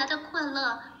脱带来的快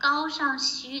乐高上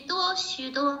许多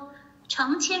许多，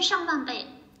成千上万倍。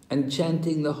And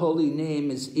chanting the holy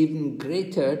name is even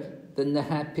greater than the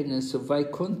happiness of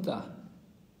Vaikuntha.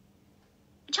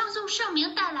 唱诵圣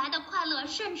名带来的快乐，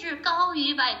甚至高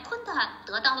于百昆塔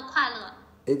得到的快乐。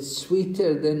It's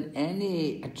sweeter than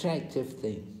any attractive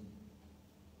thing.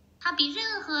 它比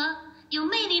任何有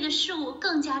魅力的事物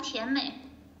更加甜美。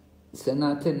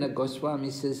Sanatana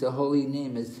Goswami says the holy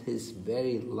name is his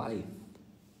very life.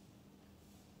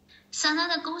 萨那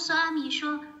的勾索阿米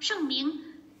说，圣名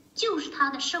就是他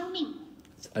的生命，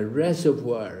 It's a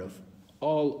reservoir of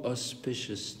all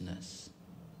auspiciousness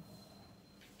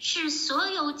是所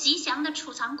有吉祥的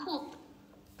储藏库，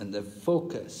 and the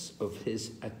focus of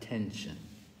his attention.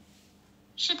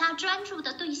 是他专注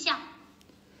的对象。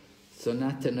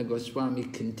 Sanatana Goswami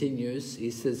continues, he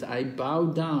says, I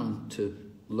bow down to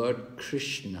Lord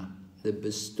Krishna, the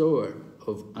bestower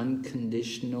of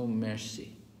unconditional mercy.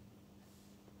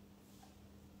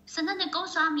 萨那的勾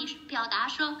索阿米表达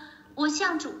说，我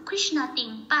向主 Krishna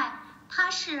顶拜，他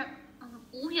是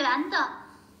无缘的、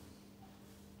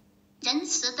仁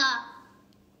慈的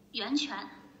源泉。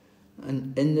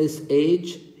 And in this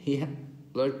age,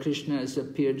 Lord Krishna has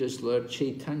appeared as Lord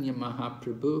Chaitanya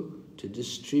Mahaprabhu to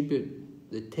distribute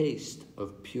the taste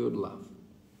of pure love.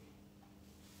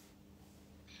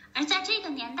 而在这个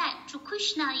年代，主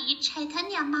Krishna 以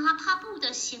Chaitanya Mahaprabhu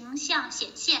的形象显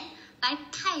现，来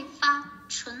开发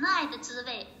纯爱的滋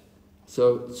味。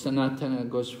 So Sanatana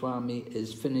Goswami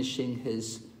is finishing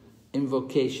his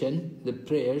invocation, the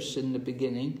prayers in the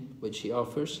beginning, which he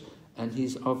offers, and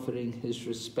he's offering his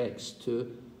respects to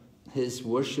his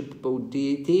worshipable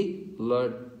deity,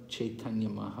 Lord Chaitanya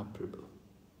Mahaprabhu.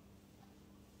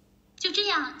 就这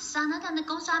样，萨那达的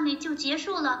勾萨米就结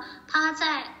束了他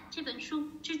在这本书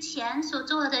之前所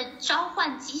做的召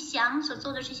唤吉祥所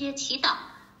做的这些祈祷。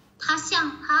他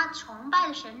向他崇拜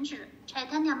的神祇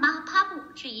Chaitanya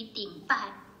Mahaprabhu 致以顶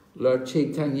拜。 Lord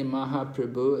Chaitanya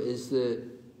Mahaprabhu is the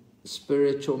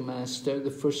spiritual master,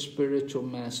 the first spiritual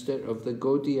master of the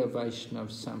Gaudiya Vaishnava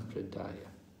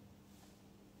Sampradaya.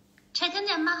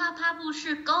 Chaitanya Mahaprabhu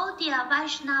是 Gaudiya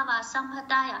Vaishnava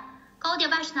Sampradaya 高迪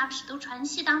Vaishnava 使徒传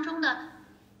系当中的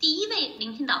第一位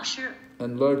聆听导师。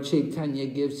 And Lord Chaitanya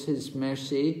gives his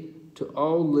mercy to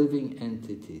all living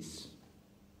entities.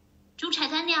 主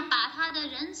Chaitanya 把他的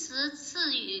仁慈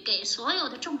赐予给所有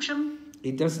的众生。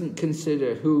 He doesn't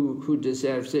consider who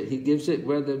deserves it. He gives it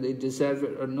whether they deserve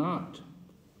it or not.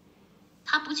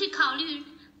 他不去考虑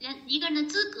一个人的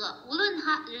资格，无论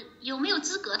他有没有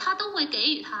资格，他都会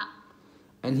给予他。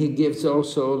 And he gives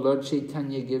also, Lord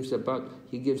Chaitanya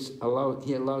he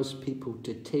allows people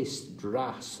to taste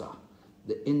rasa,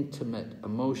 the intimate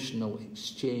emotional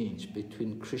exchange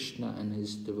between Krishna and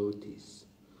his devotees.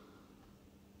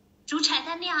 主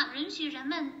Chaitanya 允许人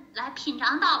们来品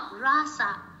尝到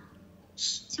rasa，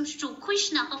 就是主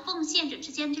Krishna 和奉献者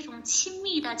之间这种亲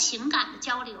密的情感的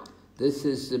交流。 This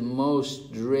is the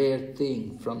most rare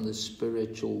thing from the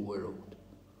spiritual world.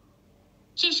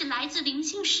 这是来自灵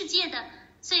性世界的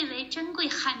最为珍贵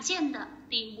罕见的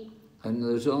礼物。 And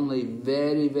there's only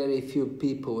very, very few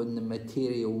people in the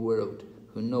material world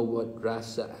who know what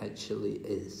rasa actually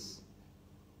is.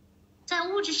 在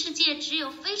物质世界，只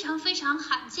有非常非常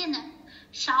罕见的、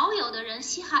少有的人、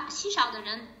稀少的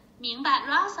人明白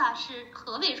rasa 是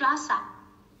何为 rasa。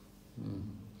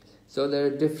 So there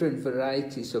are different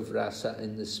varieties of rasa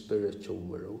in the spiritual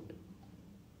world.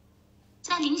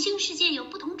 在灵性世界有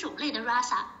不同种类的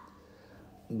rasa。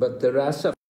 But the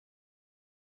rasa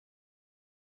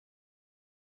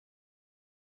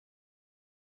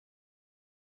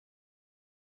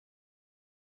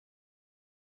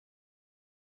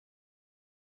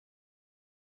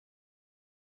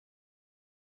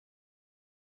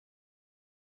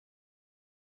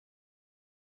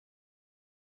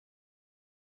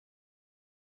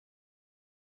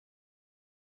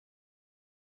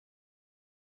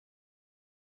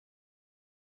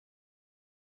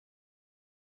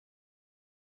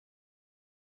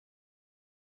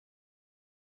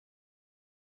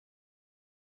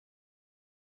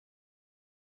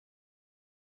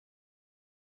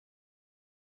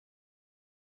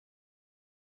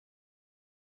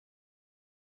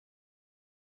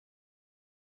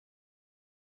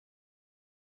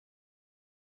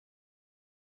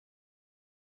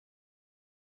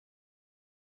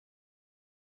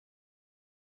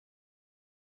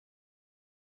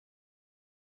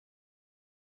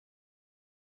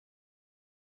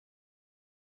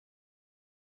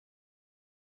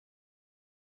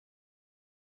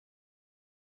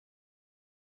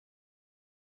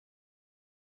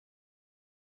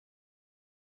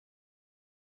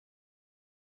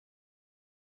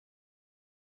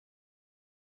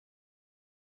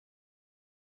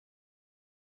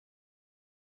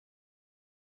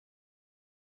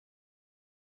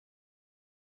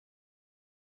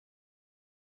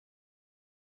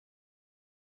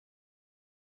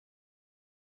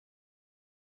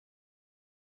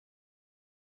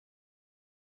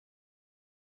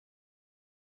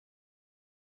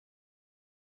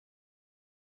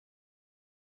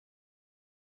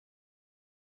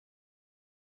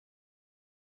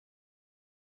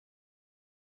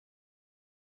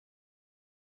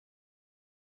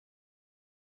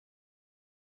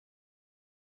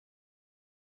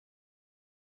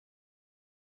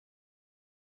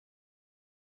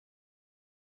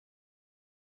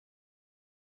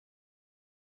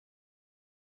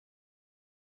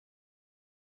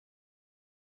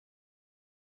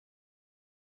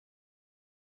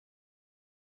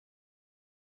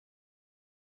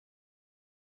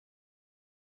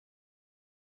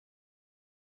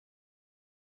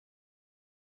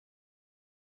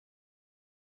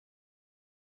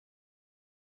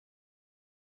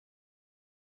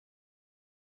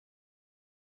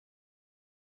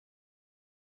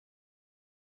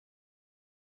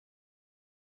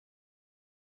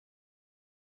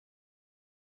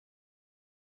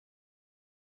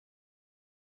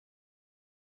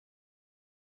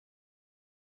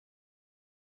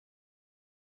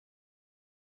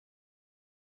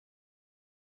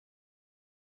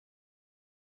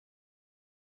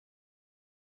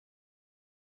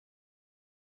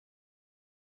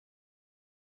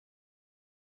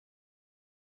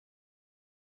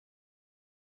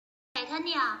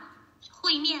Chaitanya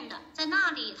会面的，在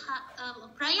那里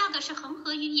Prayag 是恒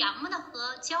河与Yamuna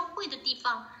河交汇的地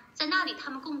方，在那里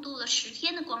他们共度了10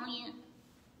天的光阴。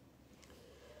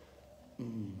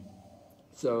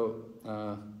So,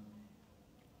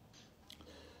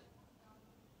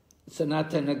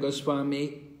 Sanatana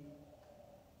Goswami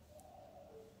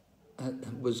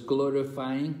was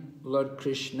glorifying Lord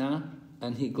Krishna,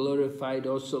 and he glorified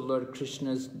also Lord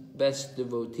Krishna's best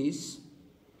devotees.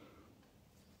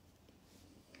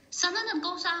 Sanatana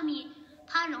Goswami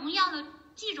他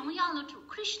既荣耀了主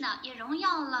Krishna， 也荣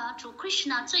耀了主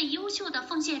Krishna 最优秀的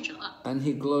奉献者。And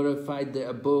he glorified the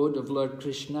abode of Lord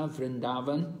Krishna,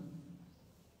 Vrindavan.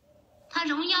 他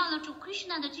荣耀了主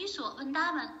Krishna 的居所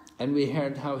Vrindavan。 And we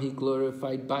heard how he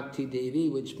glorified Bhakti Devi,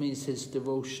 which means his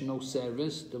devotional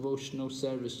service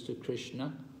to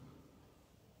Krishna.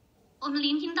 我们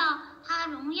聆听到他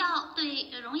荣耀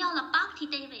了 Bhakti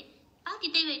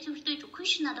Devi。Bhakti Devi 就是对主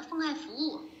Krishna 的奉爱服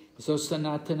务。So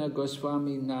Sanatana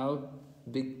Goswami now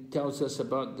tells us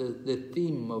about the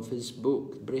theme of his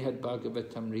book, Brihad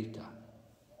Bhagavatamrita.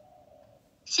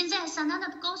 现在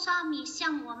Sanatana Goswami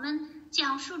向我们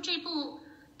讲述这部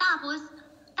大伯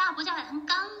加海腾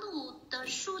甘露的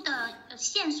书的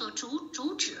线索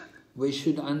主旨。We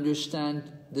should understand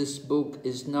this book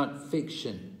is not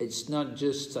fiction. It's not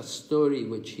just a story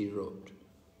which he wrote.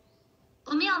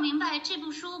 我们要明白，这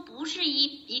部书不是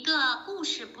一个故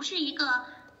事，不是一个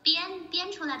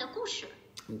编出来的故事。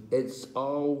It's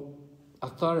all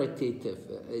authoritative.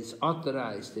 It's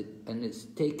authorized, and it's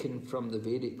taken from the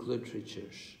Vedic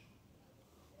literatures.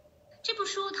 这部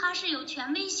书它是有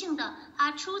权威性的，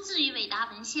它出自于伟大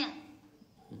文献。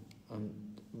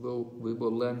We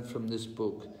will learn from this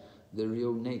book the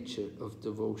real nature of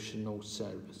devotional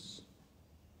service.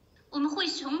 我们会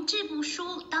从这部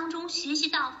书当中学习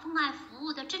到奉爱服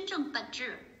务的真正本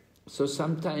质。So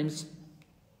sometimes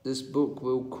this book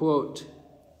will quote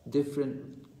different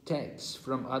texts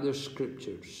from other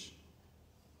scriptures.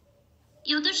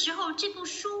 有的时候，这部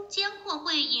书间或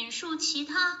会引述其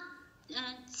他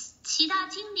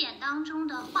经典当中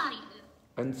的话语。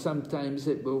And sometimes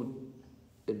it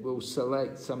will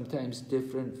select sometimes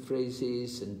different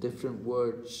phrases and different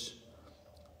words,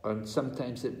 and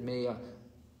sometimes it may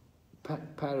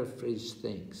paraphrase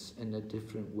things in a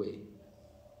different way.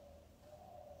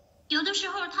 有的时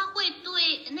候，他会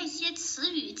对那些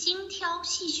词语精挑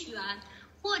细选，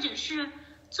或者是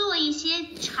做一些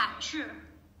阐释。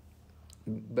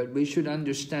But we should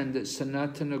understand that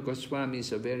Sanatana Goswami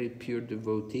is a very pure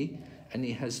devotee, and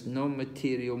he has no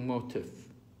material motive.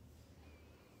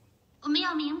 我们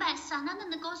要明白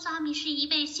 ，Sanatana Goswami 是一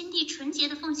位心地纯洁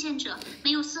的奉献者，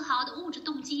没有丝毫的物质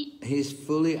动机。He has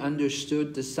fully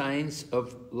understood the science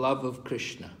of love of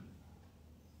Krishna.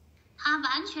 他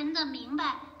完全的明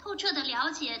白、透彻的了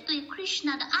解对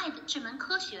Krishna 的爱的这门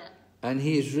科学。And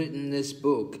he has written this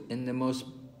book in the most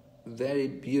very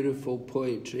beautiful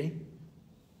poetry.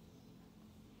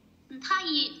 他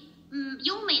以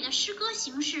优美的诗歌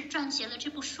形式撰写了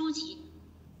这部书籍。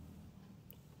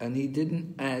And he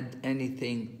didn't add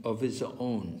anything of his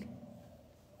own.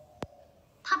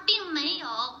 他并没有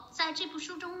在这部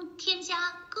书中添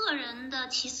加个人的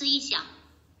奇思异想。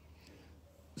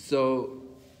So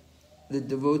the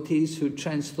devotees who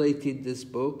translated this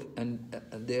book, and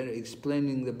they're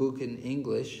explaining the book in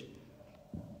English,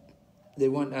 they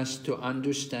want us to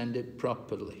understand it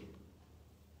properly.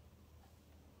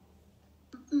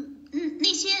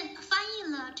 那些翻译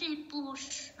了这部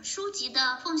书籍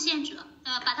的奉献者，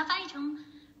把它翻译成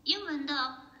英文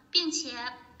的，并且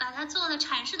把它做了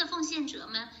阐释的奉献者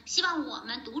们，希望我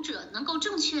们读者能够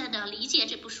正确的理解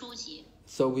这部书籍。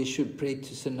So we should pray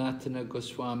to Sanatana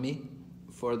Goswami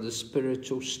for the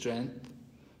spiritual strength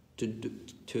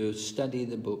to study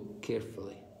the book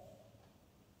carefully.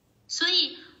 所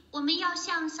以我们要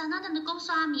向 Sanatana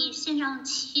Goswami 献上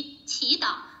祈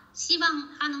祷，希望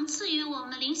他能赐予我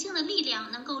们灵性的力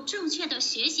量，能够正确的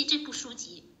学习这部书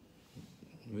籍。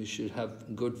We should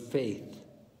have good faith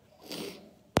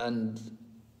and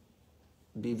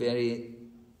be very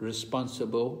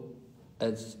responsible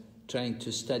as trying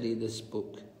to study this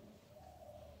book.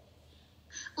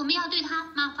 我们要对他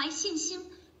满怀信心，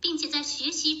并且在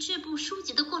学习这部书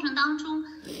籍的过程当中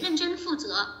认真负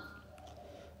责。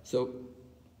So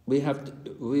we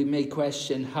may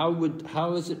question how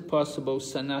is it possible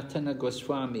Sanatana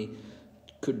Goswami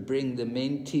could bring the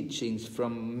main teachings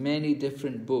from many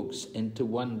different books into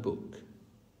one book?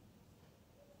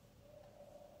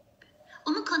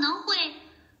 我们可能会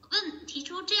提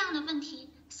出这样的问题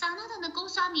：Sanatana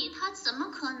Goswami 他怎么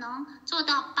可能做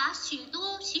到把许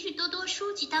许多多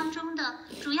书籍当中的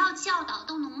主要教导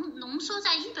都浓缩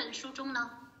在一本书中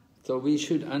呢 So we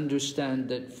should understand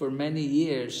that for many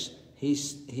years he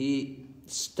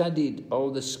studied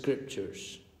all the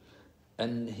scriptures,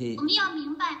 and he. 我们要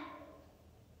明白，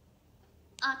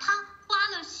他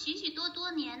花了许许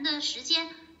多年的时间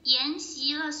研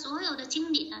习了所有的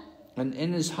经典。And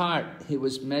in his heart, he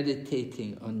was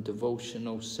meditating on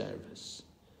devotional service.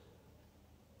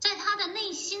 在他的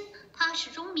内心，他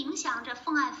始终冥想着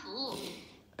奉爱服务。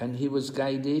And he was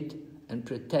guided and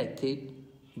protected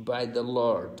by the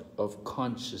Lord of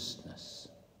consciousness.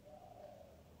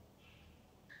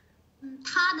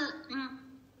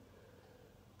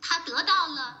 他得到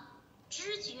了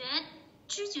知觉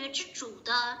之主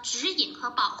的指引和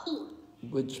保护。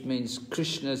Which means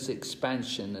Krishna's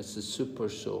expansion as the super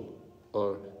soul,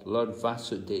 or Lord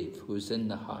Vasudeva, who's in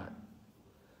the heart.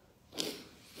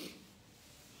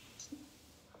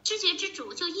 知觉之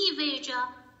主就意味着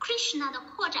Krishna 的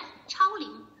扩展、超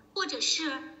灵，或者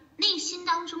是内心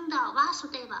当中的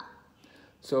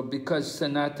Vasudeva。So because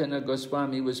Sanatana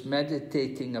Goswami was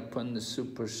meditating upon the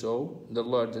super soul, the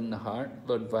Lord in the heart,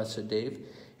 Lord Vasudeva,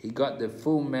 he got the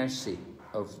full mercy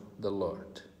of the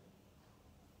Lord.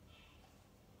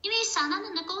 因为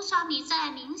Sanatana Goswami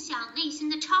在冥想内心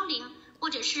的超灵，或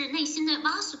者是内心的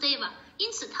Vasudeva，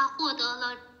 因此他获得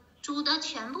了主的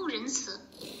全部仁慈。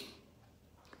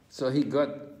So he got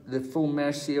the full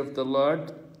mercy of the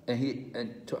Lord,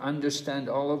 and to understand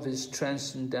all of his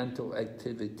transcendental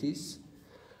activities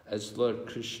as Lord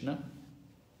Krishna.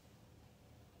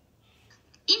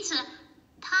 因此，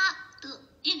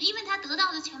因为他得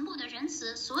到了全部的仁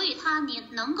慈，所以他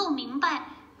能够明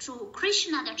白主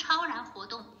Krishna 的超然活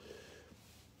动。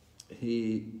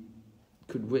He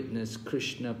could witness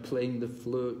Krishna playing the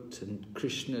flute and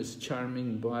Krishna's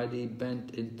charming body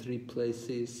bent in 3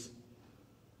 places.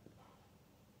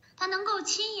 他能够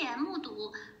亲眼目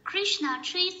睹 Krishna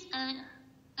吹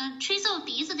奏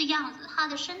笛子的样子，他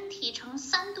的身体呈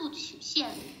3度曲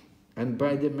线。And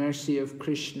by the mercy of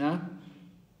Krishna,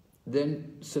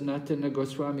 then Sanatana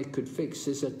Goswami could fix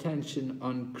his attention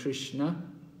on Krishna.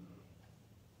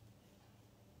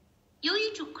 由于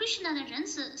主 Krishna 的仁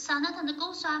慈 ，Sanatana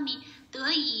Goswami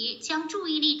得以将注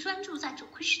意力专注在主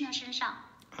Krishna 身上。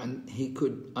And he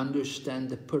could understand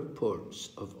the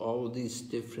purports of all these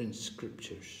different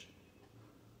scriptures.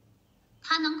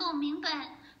 他能够明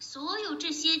白所有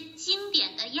这些经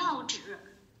典的要旨。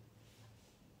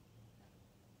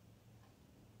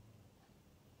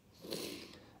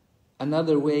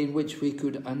Another way in which we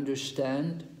could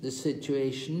understand the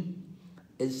situation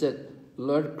is that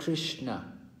Lord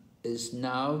Krishna is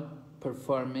now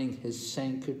performing his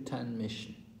Sankirtan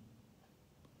mission.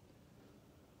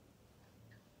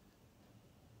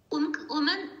 我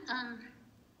们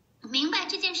明白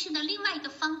这件事的另外一个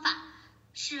方法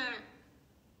是。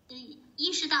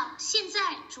意识到现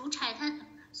在主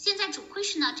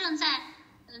Krishna 正在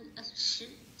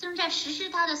实施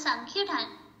他的 Sankirtan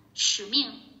使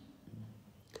命。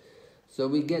So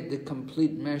we get the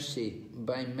complete mercy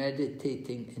by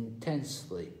meditating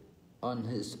intensely on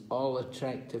his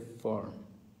all-attractive form.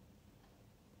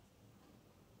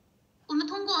 我们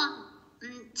通过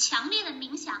强烈的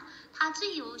冥想他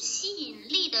最有吸引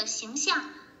力的形象，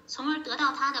从而得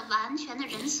到他的完全的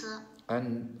仁慈。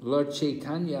And Lord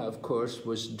Chaitanya, of course,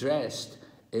 was dressed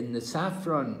in the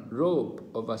saffron robe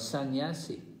of a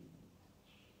sannyasi.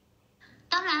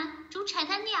 当然，主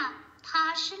Chaitanya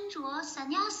他身着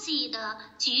sannyasi 的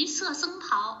橘色僧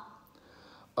袍。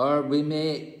Or we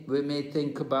may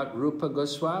think about Rupa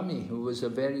Goswami, who was a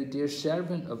very dear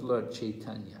servant of Lord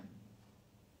Chaitanya.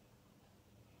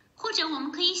 或者我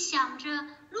们可以想着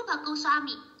Rupa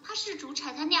Goswami。他是主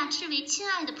Chaitanya 至为亲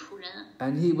爱的仆人。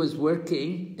And he was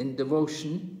working in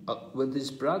devotion with his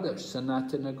brother,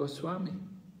 Sanatana Goswami.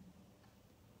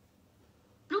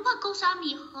 Rupa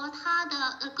Goswami 和他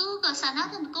的哥哥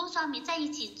Sanatana Goswami 在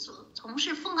一起从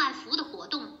事奉爱服务的活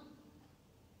动。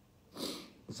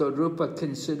So Rupa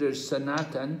considered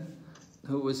Sanatan,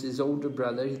 who was his older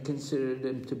brother, he considered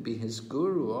him to be his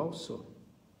guru also.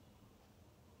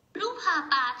 Rupa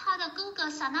把他的哥哥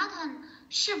Sanatan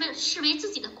视为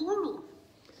自己的 guru.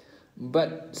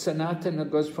 But Sanatana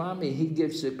Goswami, he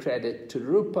gives the credit to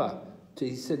Rupa.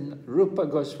 He said Rupa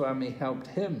Goswami helped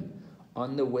him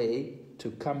on the way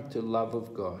to come to love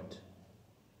of God.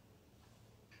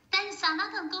 但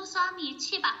Sanatana Goswami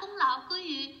却把功劳归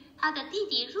于他的弟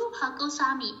弟 Rupa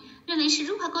Goswami， 认为是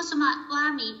Rupa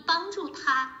Goswami 帮助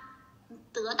他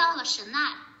得到了神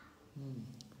爱。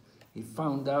He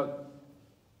found out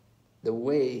the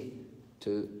way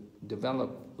to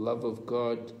develop love of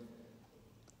God,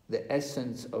 the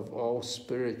essence of all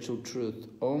spiritual truth,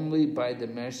 only by the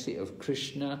mercy of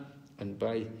Krishna and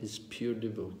by his pure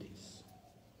devotees.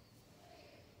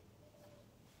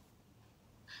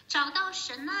 找到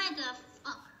神爱的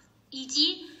以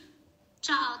及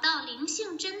找到灵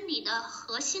性真理的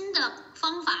核心的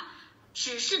方法，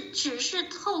只是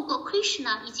透过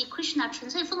Krishna 以及 Krishna 纯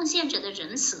粹奉献者的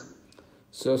仁慈。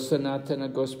So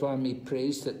Sanatana Goswami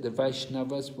prays that the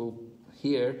Vaishnavas will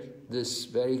hear this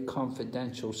very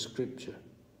confidential scripture.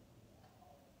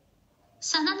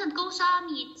 Sanatana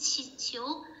Goswami 祈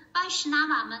求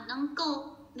Vaishnava 们能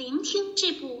够聆听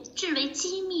这部至为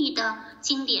机密的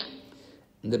经典。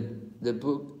The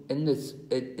book in this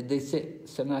they say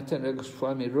Sanatana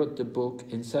Goswami wrote the book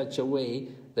in such a way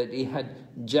that he had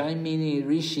Jaimini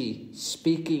Rishi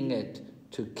speaking it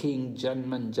to King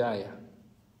Janmanjaya.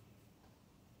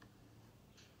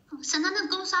 Sanatana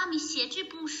Goswami 写这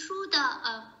部书的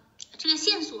这个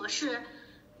线索是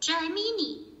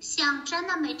Jaimini 向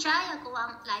Janmanjaya 国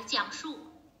王来讲述。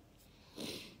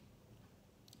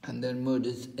And their mood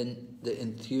is in the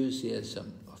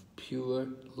enthusiasm of pure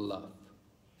love.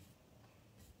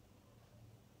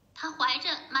 他怀着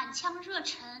满腔热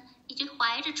忱，以及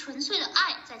怀着纯粹的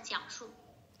爱在讲述。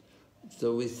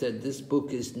So we said this book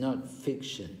is not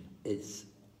fiction. It's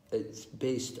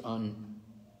based on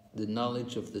the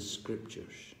knowledge of the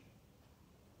scriptures.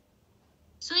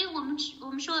 所以我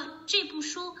们说这部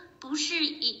书不是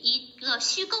一个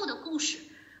虚构的故事，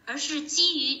而是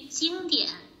基于经典。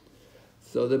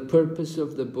So the purpose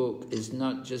of the book is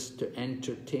not just to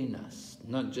entertain us,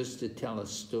 not just to tell a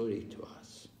story to us.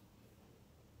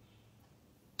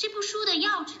 这部书的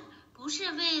要旨不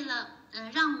是为了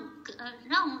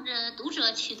让读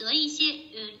者取得一些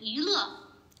娱乐，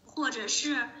或者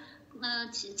是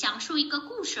讲述一个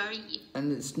故事而已。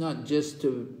And it's not just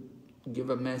to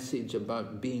give a message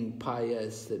about being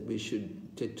pious, that we should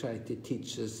to try to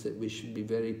teach us that we should be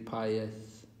very pious.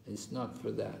 It's not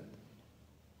for that.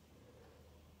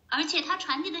 而且他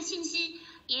传递的信息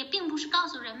也并不是告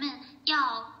诉人们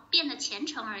要变得虔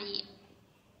诚而已。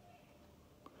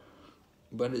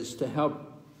But it's to help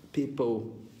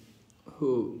people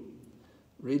who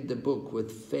read the book with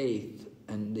faith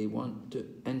and they want to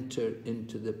enter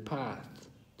into the path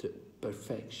to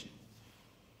perfection.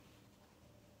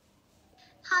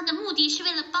 他的目的是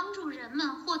为了帮助人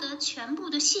们获得全部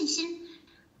的信心，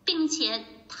并且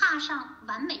踏上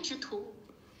完美之途。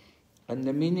And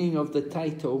the meaning of the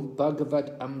title,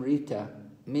 Bhagavatamrita,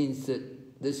 means that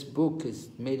this book is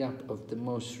made up of the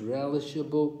most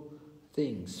relishable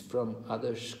things from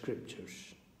other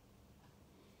scriptures.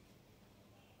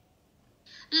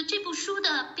 这部书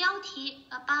的标题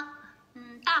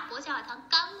大伯教堂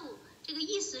甘露，这个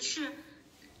意思是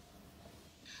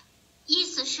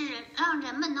让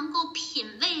人们能够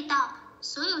品味到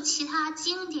所有其他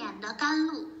经典的甘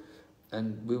露。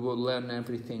And we will learn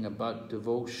everything about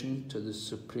devotion to the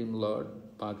Supreme Lord,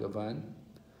 Bhagavan.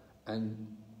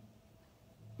 And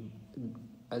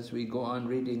as we go on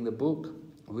reading the book,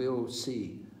 we'll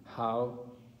see how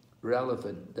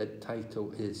relevant that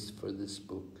title is for this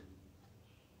book.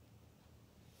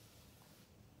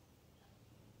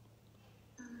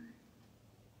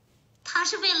 它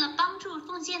是为了帮助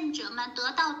奉献者们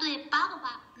得到对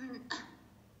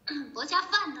国家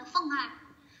饭的奉爱。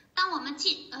当我们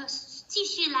继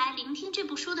续来聆听这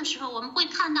部书的时候，我们会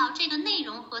看到这个内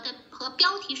容和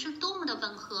标题是多么的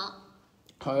吻合。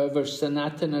However,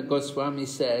 Sanatana Goswami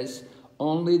says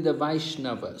only the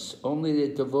Vaishnavas, only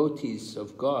the devotees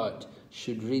of God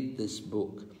should read this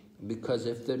book, because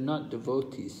if they're not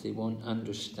devotees, they won't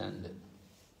understand it.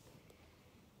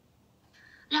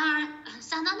 然而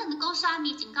Sanatana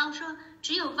Goswami 警告说，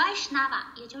只有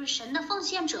Vaishnava， 也就是神的奉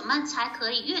献者们才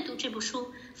可以阅读这部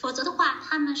书，否则的话，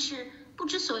他们是不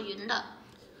知所云的。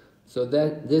So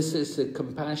that this is the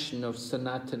compassion of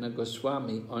Sanatana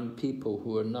Goswami on people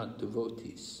who are not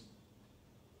devotees.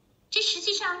 这实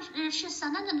际上是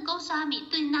Sanatana Goswami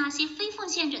对那些非奉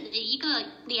献者的一个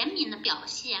怜悯的表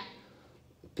现。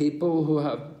People who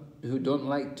don't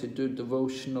like to do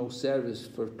devotional service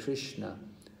for Krishna,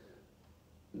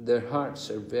 their hearts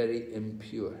are very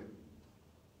impure.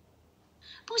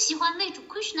 不喜欢为主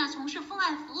Krishna 从事奉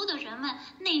爱服务的人们，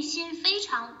内心非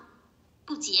常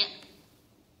不洁。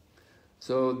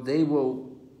So they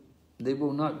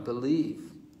will not believe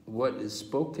what is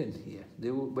spoken here.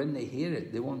 When they hear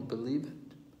it, they won't believe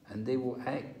it, and they will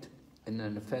act in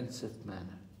an offensive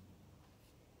manner.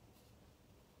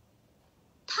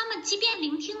 他们即便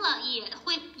聆听了，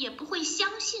也不会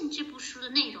相信这部书的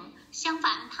内容，相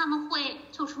反，他们会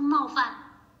做出冒犯。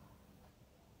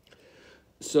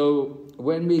So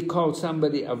when we call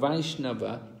somebody a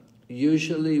Vaishnava,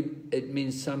 usually it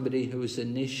means somebody who is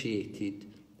initiated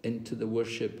into the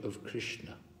worship of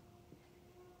Krishna.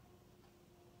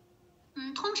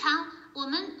 通常我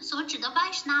们所指的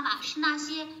Vaishnava 是那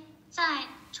些在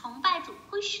崇拜主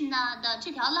Krishna 的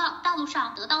这条道路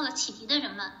上得到了启迪的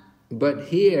人们。But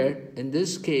here, in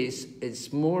this case,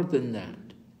 it's more than that.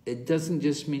 It doesn't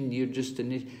just mean you're just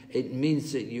it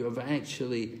means that you have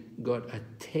actually got a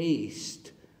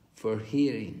taste for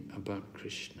hearing about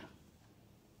Krishna.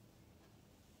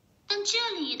 但这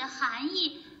里的含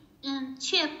义，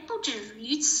却不止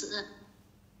于此。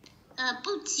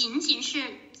不仅仅是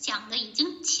讲的已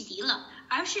经启迪了，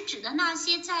而是指的那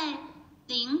些在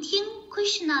聆听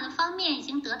Krishna 的方面已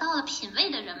经得到了品味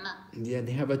的人们。Yeah,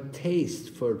 they have a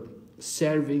taste for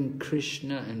serving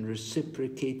Krishna and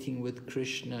reciprocating with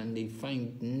Krishna, and they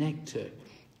find nectar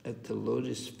at the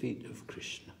lotus feet of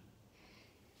Krishna.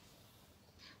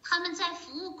 他们在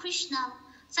服务 Krishna，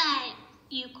 在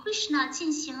与 Krishna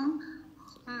进行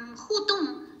互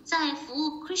动，在服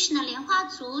务 Krishna 莲花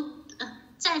足，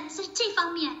在这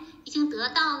方面已经得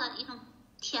到了一种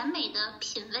甜美的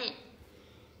品味。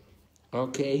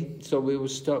Okay, so we will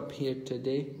stop here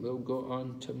today. We'll go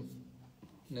on to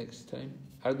next time.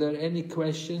 Are there any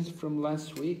questions from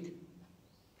last week?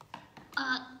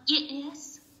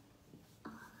 Yes.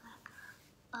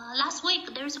 Last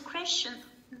week there is a question.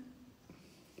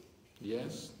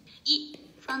 Yes.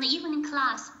 From the evening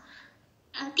class.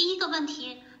 第一个问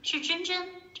题是真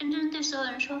真对所有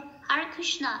人说 Hare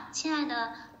Krishna， 亲爱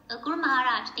的Guru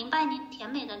Maharaj， 顶拜您甜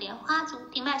美的莲花足，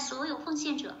顶拜所有奉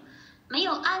献者。没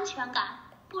有安全感，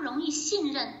不容易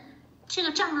信任，这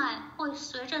个障碍会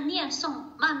随着念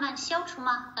诵慢慢消除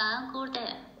吗？感恩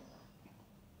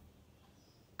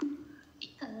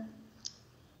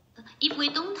Gurudev。If we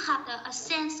don't have a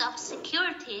sense of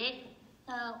security,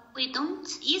 we don't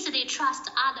easily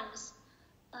trust others.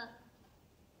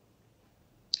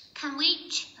 Can we,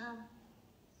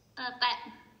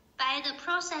 by the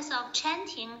process of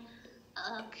chanting,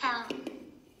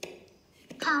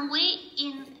 can we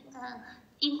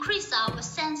increase our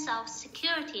sense of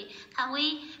security? Can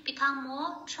we become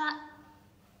more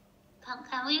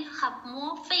can we have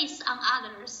more faith on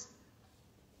others?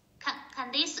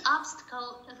 Can this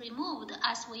obstacle be removed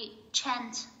as we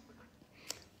chant?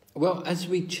 Well, as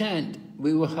we chant,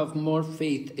 we will have more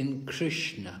faith in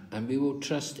Krishna, and we will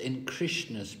trust in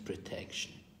Krishna's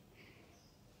protection.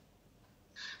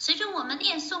 随着我们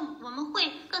念诵，我们会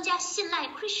更加信赖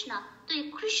Krishna， 对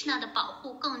Krishna 的保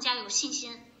护更加有信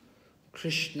心。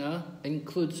Krishna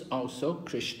includes also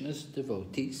Krishna's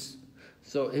devotees.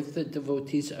 So if the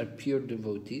devotees are pure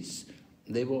devotees,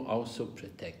 they will also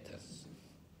protect us.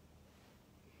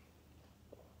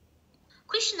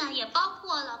 Krishna 也包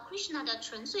括了 Krishna 的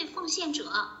纯粹奉献者，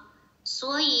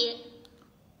所以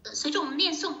随着我们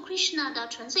念诵 Krishna 的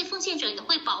纯粹奉献者也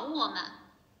会保护我们。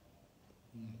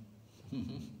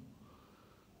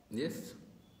Yes.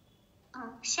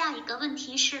 下一个问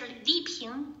题是李丽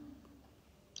萍，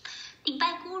顶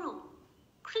拜 Guru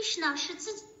Krishna 是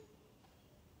自己。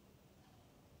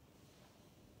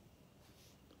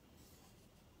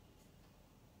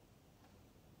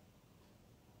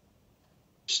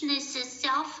Krishna is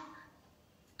self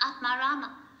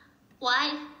Atmarama.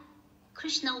 Why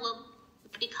Krishna will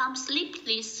become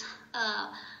sleepless,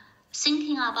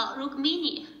 thinking about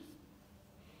Rukmini?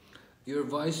 Your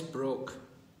voice broke,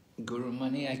 Guru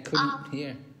Mani. I couldn't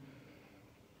hear.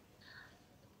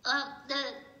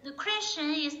 The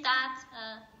question is that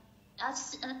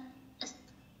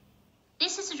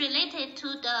this is related to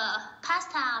the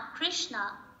pastime of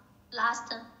Krishna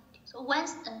last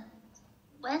Wednesday.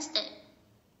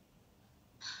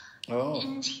 Oh.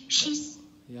 And she's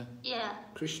yeah.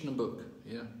 Krishna book,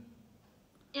 yeah.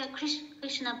 Yeah,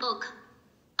 Krishna book.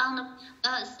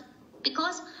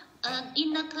 Because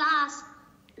in the class,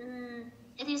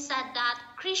 it is said that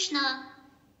Krishna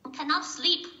cannot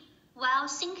sleep while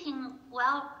thinking,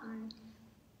 while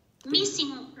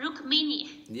missing Rukmini.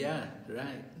 Yeah,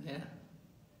 right, yeah.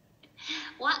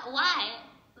 Why?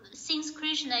 Since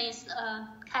Krishna is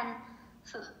can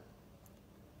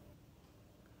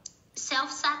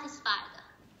self-satisfied.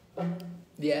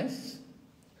 Yes,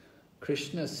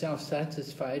 Krishna is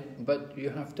self-satisfied, but you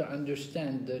have to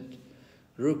understand that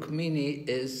Rukmini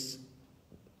is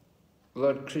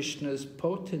Lord Krishna's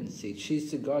potency.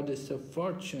 She's the goddess of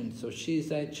fortune, so she's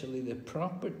actually the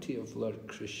property of Lord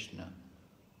Krishna.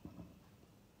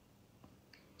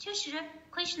 确实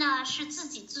 ，Krishna 是自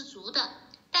给自足的，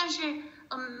但是，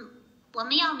我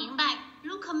们要明白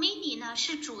 ，Rukmini 呢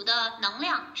是主的能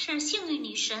量，是幸运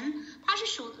女神，她是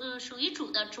属于主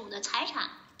的财产。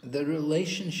The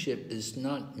relationship is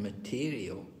not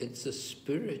material; it's a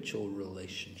spiritual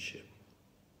relationship.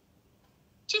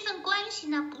 这份关系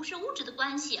呢，不是物质的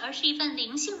关系，而是一份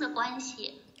灵性的关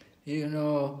系。You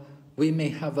know, we may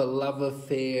have a love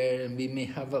affair, and we may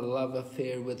have a love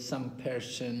affair with some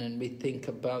person, and we think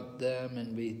about them,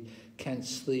 and we can't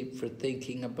sleep for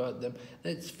thinking about them.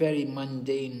 That's very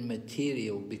mundane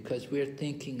material, because we're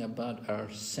thinking about our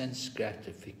sense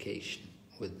gratification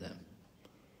with them.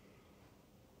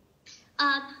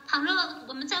 倘若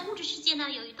我们在物质世界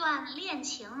呢有一段恋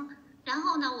情，然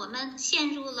后呢我们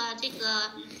陷入了这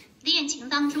个恋情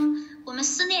当中，我们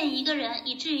思念一个人，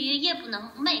以至于夜不能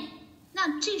寐，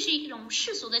那这是一种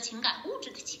世俗的情感，物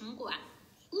质的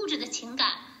情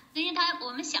感，因为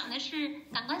我们想的是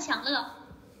感官享乐。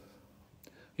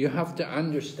You have to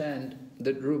understand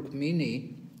that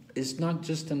Rukmini is not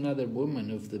just another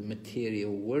woman of the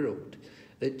material world,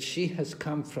 that she has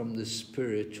come from the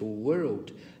spiritual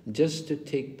world just to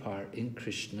take part in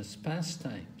Krishna's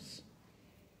pastimes.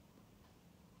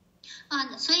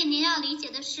 所以您要理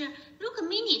解的是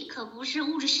Rukmini 可不是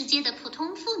物质世界的普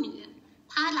通妇女，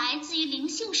她来自于灵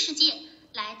性世界，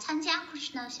来参加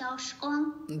Krishna 消时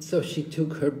光。And so she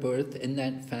took her birth in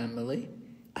that family,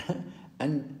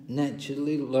 and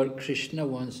naturally Lord Krishna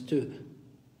wants to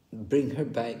bring her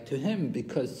back to him,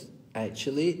 because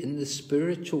actually in the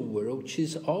spiritual world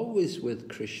she's always with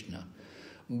Krishna.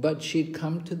 But she'd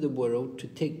come to the world to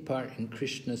take part in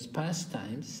Krishna's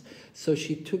pastimes, so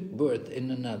she took birth in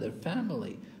another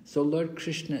family. So Lord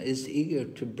Krishna is eager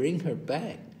to bring her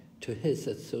back to his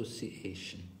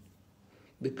association,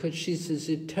 because she's his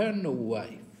eternal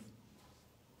wife.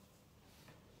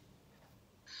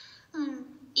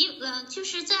 就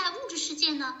是在物质世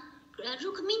界呢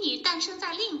，Rukmini 诞生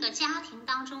在另一个家庭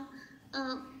当中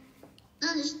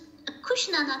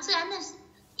，Krishna 呢，自然的，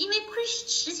因为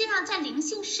实际上在灵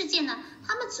性世界呢，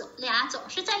他们俩总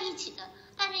是在一起的，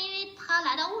但是因为他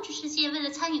来到物质世界，为了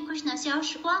参与 Krishna 逍遥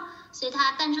时光，所以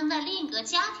他诞生在另一个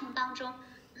家庭当中。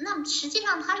那么实际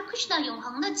上他是 Krishna 永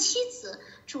恒的妻子，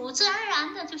主自然而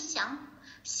然的就想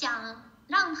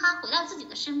让他回到自己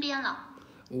的身边了。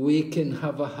We can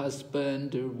have a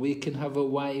husband, or we can have a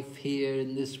wife here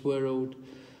in this world,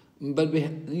 but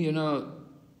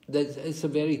it's a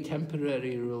very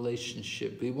temporary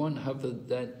relationship. We won't have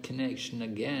that connection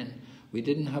again. We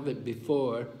didn't have it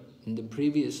before in the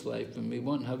previous life, and we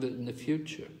won't have it in the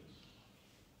future.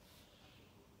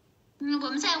 我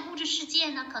们在物质世界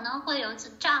呢，可能会有个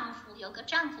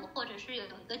丈夫，或者是有一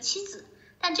个妻子，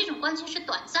但这种关系是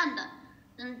短暂的。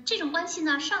这种关系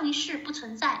呢，上一世不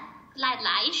存在，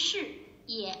来世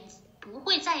也不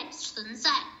会再存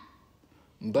在。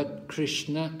But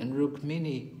Krishna and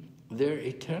Rukmini, they're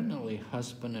eternally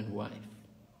husband and wife.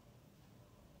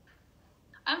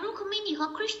 而 Rukmini 和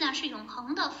Krishna 是永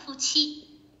恒的夫妻。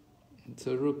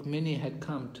So Rukmini had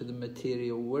come to the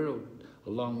material world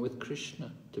along with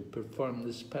Krishna to perform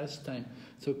this pastime.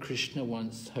 So Krishna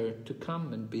wants her to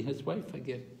come and be his wife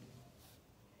again.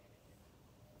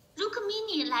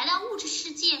 Rukmini 来到物质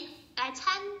世界来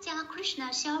参加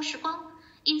Krishna 逍遥时光，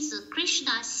因此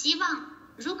Krishna 希望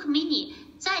Rukmini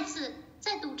再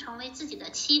度成为自己的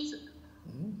妻子。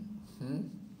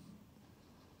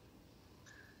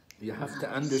You have to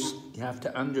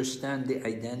understand the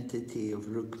identity of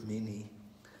Rukmini.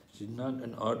 She's not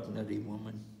an ordinary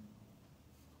woman.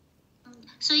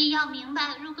 所以要明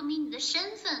白 Rukmini 的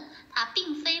身份，她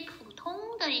并非普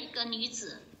通的一个女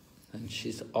子。And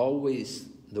she's always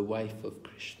the wife of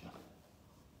Krishna.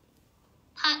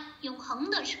 她永恒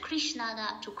的是 Krishna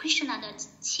的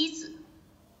妻子。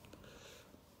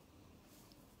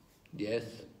Yes.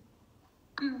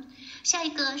 下一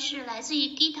个是来自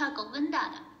于 Gita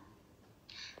Govinda 的。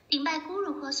顶拜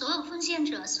Guru 和所有奉献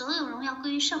者，所有荣耀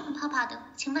归于圣他帕的。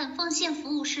请问奉献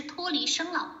服务是脱离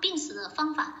生老病死的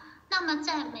方法？那么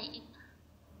在每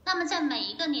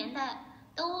一个年代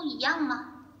都一样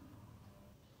吗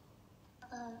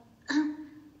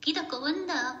？Gita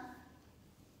Govinda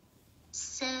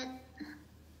said,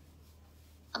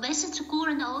 "Obeisance to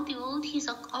Guru and all devotees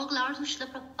of all glory to Srila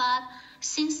Prabhupada.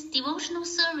 Since devotional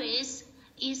service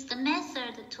is the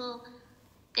method to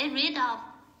get rid of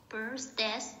birth,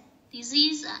 death,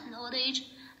 disease, and old age,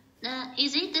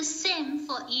 is it the same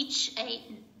for each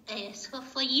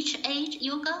age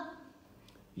yoga?"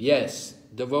 Yes,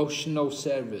 devotional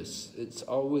service. It's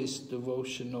always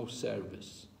devotional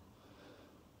service.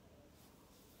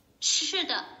 是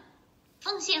的，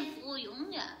奉献服务永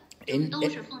远都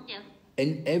是奉献服务。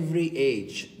In every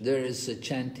age, there is a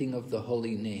chanting of the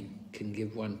holy name can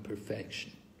give one perfection.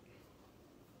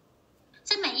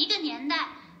 在每一个年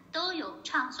代都有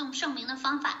唱诵圣名的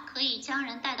方法，可以将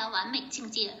人带到完美境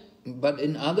界。But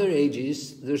in other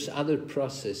ages, there's other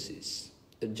processes.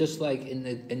 Just like in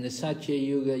the Satya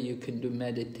Yuga, you can do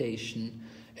meditation.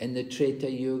 In the Treta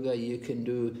Yuga, you can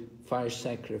do fire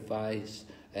sacrifice.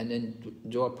 and in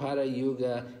Dwapara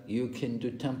Yuga you can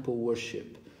do temple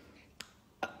worship.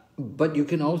 But you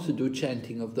can also do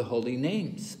chanting of the holy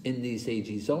names in these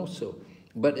ages also.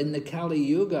 But in the Kali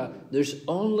Yuga, there's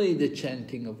only the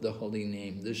chanting of the holy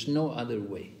name. There's no other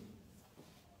way.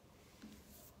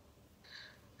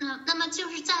 那么就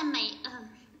是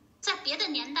在别的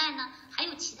年代呢，还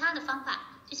有其他的方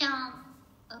法，就像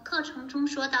课程中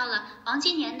说到了，黄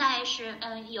金年代是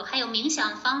还有冥想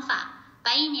的方法，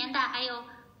白银年代还有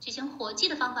举行火祭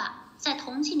的方法，在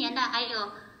铜器年代还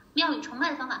有庙宇崇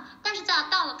拜的方法，但是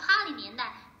到了卡里年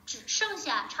代，只剩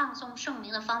下唱诵圣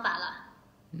名的方法了。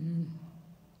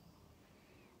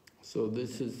So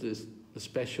this is the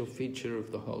special feature of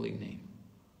the holy name.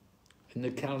 In the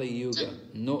Kali Yuga,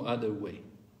 no other way.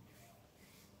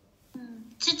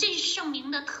 这是圣名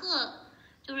的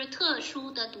就是特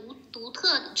殊的独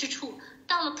特之处。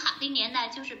到了卡利年代，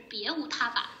就是别无他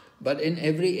法。But in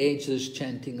every age there's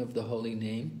chanting of the holy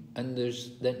name, and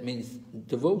that means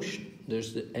devotion.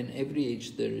 In every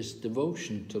age there is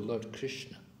devotion to Lord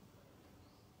Krishna.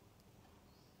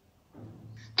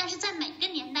 但是在每个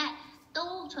年代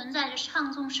都存在着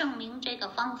唱诵圣名这个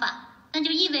方法，那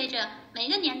就意味着每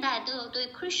个年代都有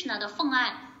对 Krishna 的奉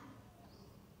爱。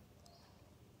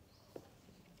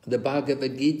The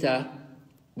Bhagavad Gita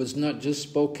was not just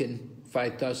spoken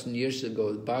 5,000 years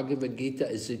ago. The Bhagavad Gita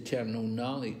is eternal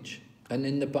knowledge. And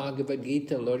in the Bhagavad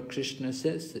Gita, Lord Krishna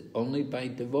says that only by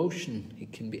devotion he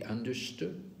can be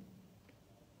understood.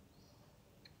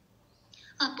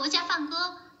 薄伽梵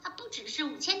歌它不只是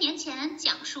5000年前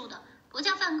讲述的，薄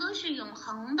伽梵歌是永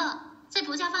恒的。在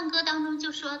薄伽梵歌当中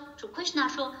就说，主 Krishna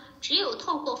说，只有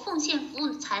透过奉献服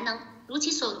务才能如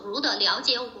其所如的了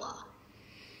解我。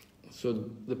So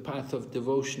the path of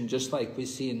devotion, just like we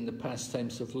see in the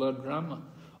pastimes of Lord Rama,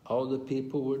 all the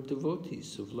people were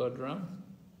devotees of Lord Rama.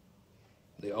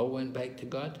 They all went back to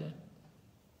Godhead.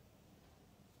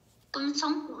 我们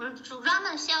从主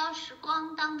Rama 的逍遥时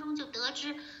光当中就得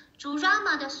知，主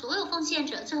Rama 的所有奉献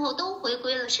者最后都回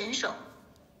归了神手。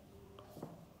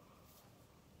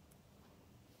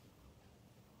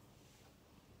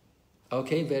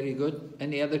Okay, very good.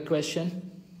 Any other question?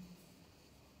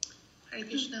 Hare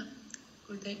Krishna.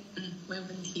 Good day. 没有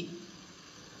问题。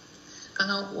刚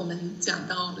刚我们讲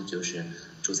到的就是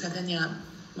主财他娘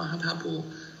马哈帕布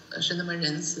是那么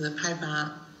仁慈派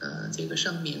发这个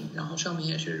圣名，然后圣名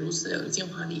也是如此有净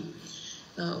化力。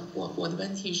我的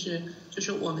问题是，就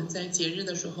是我们在节日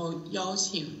的时候邀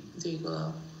请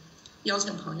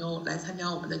朋友来参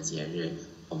加我们的节日，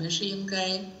我们是应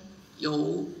该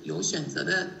有选择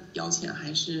的邀请，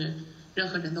还是任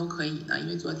何人都可以呢？因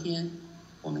为昨天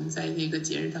我们在这个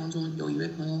节日当中，有一位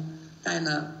朋友带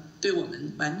了对我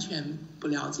们完全不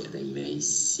了解的一位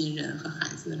新人和孩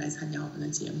子来参加我们的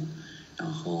节目，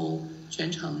然后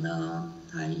全程呢，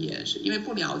他也是因为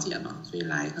不了解嘛，所以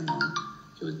来可能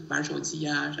就玩手机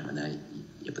啊什么的，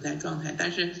也不在状态，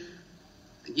但是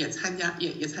也参加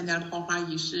了抛花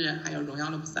仪式，还有荣耀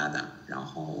了菩萨的，然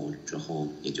后之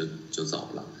后也就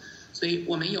走了。所以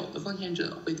我们有的奉献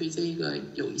者会对这个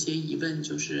有一些疑问，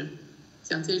就是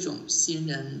像这种新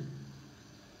人，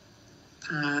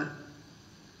他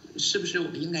是不是我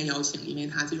们应该邀请？因为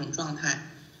他这种状态，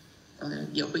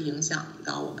也会影响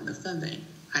到我们的氛围，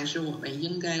还是我们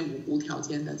应该无条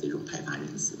件的这种派发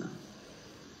仁慈呢？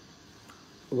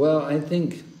 Well, I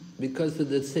think because of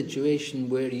the situation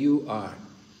where you are,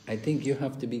 I think you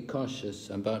have to be cautious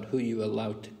about who you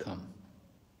allow to come.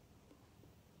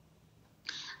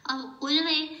 我认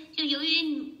为就由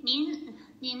于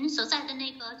您所在的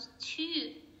那个区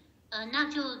域，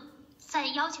那就在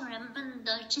邀请人们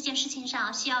的这件事情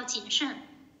上需要谨慎。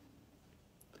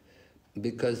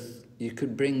Because you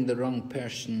could bring the wrong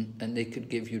person and they could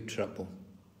give you trouble.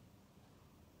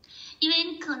 因为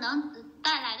你可能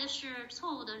带来的是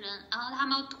错误的人，然后他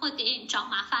们会给你找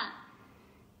麻烦。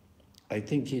I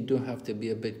think you do have to be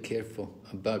a bit careful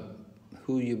about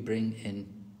who you bring in,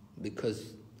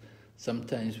 because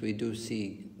sometimes we do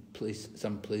see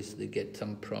some place they get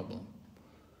some problem,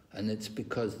 and it's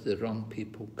because the wrong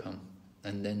people come,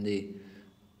 and then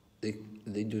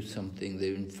they do something,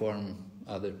 they inform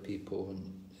other people,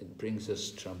 and it brings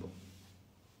us trouble.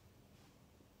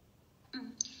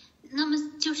 那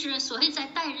么就是所谓在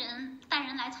带人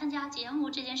来参加节目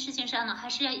这件事情上呢，还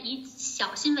是要以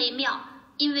小心为妙，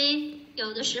因为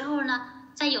有的时候呢，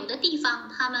在有的地方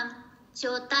他们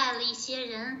就带了一些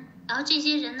人，然后这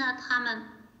些人呢，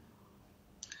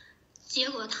结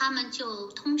果他们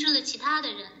就通知了其他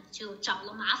的人，就找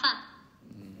了麻烦。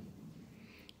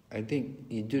I think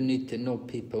you do need to know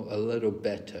people a little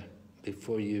better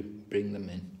before you bring them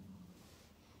in.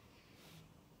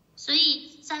 所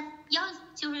以在邀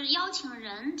就是邀请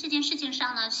人这件事情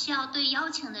上呢，需要对邀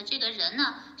请的这个人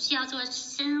呢，需要做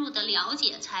深入的了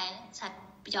解才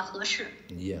比较合适。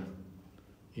Yeah,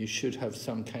 you should have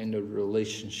some kind of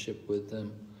relationship with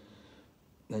them.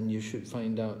 Then you should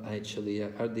find out actually,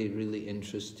 are they really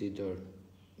interested or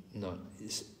not?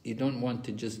 You don't want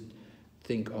to just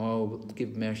think, oh,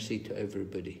 give mercy to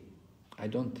everybody. I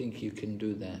don't think you can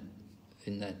do that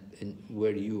in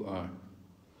where you are.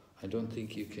 I don't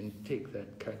think you can take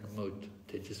that kind of mode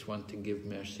to just want to give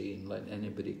mercy and let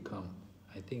anybody come.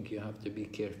 I think you have to be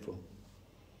careful.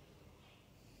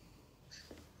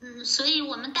 所以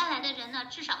我们带来的人呢，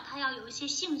至少他要有一些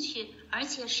兴趣，而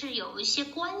且是有一些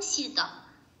关系的，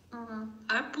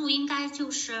而不应该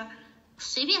就是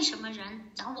随便什么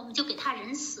人，然后我们就给他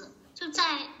人死。就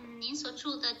在您所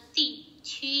住的地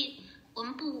区，我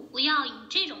们不要以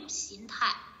这种心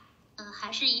态，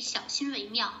还是以小心为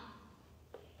妙。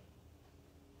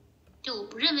就我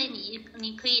不认为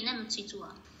你可以那么去做。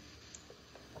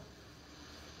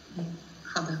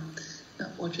好的，那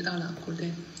我知道了，古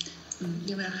队。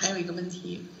另外还有一个问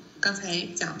题，刚才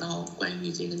讲到关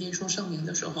于这个念诵圣名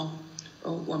的时候，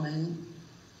我们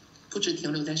不只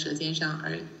停留在舌尖上，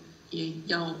而也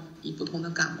要以不同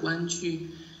的感官去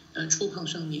触碰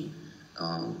圣名。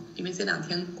因为这2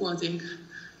天过这个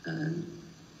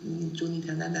朱尼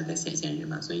田丹达的显现日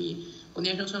嘛，所以我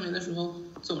念诵圣名的时候，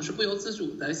总是不由自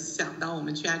主的想到我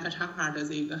们去艾克查哈的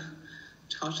这个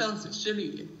朝圣之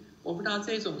旅。我不知道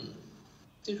这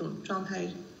种状态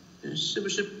是不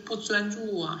是不专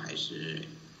注啊，还是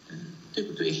对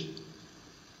不对？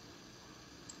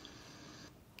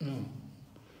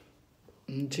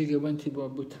这个问题我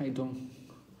不太懂。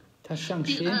他上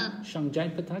线上斋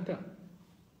不他的。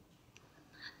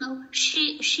No,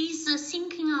 she's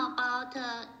thinking about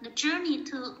the journey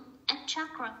to Ek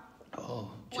Chakra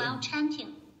while chanting.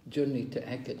 Journey to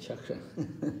Ek Chakra.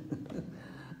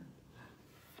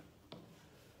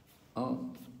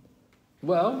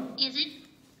 Well.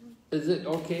 Is it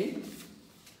okay?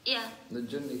 Yeah. The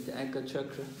journey to Ek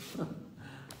Chakra.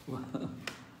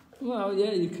 Well,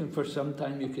 yeah, you can. For some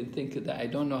time, you can think of that. I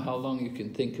don't know how long you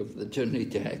can think of the journey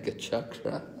to Ek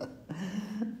Chakra.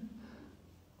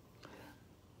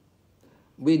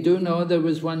 We do know there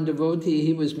was one devotee,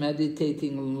 he was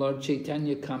meditating on Lord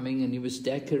Chaitanya coming, and he was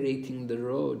decorating the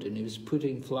road, and he was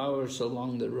putting flowers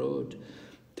along the road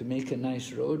to make a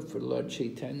nice road for Lord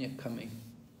Chaitanya coming.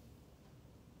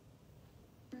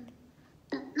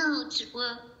 那我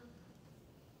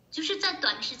就是在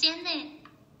短时间内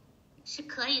是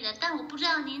可以的，但我不知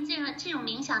道您这种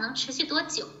冥想能持续多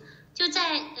久。就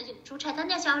在主柴丹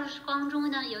尼小时光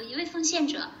中呢，有一位奉献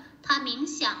者，他冥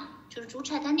想。就是主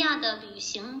柴丹尼的旅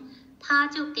行，他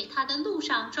就给他的路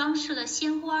上装饰了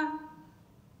鲜花。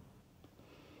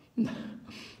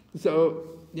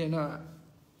So,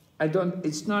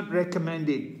 it's not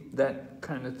recommended that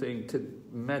kind of thing to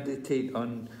meditate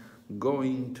on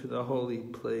going to the holy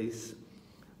place.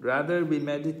 Rather, we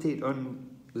meditate on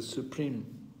the Supreme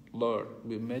Lord.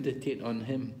 We meditate on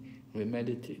Him. We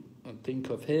meditate and think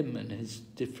of Him and His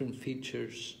different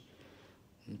features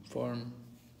and form.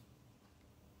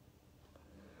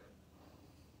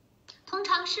 通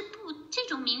常是这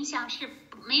种冥想是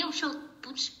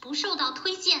不受到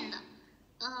推荐的。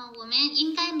我们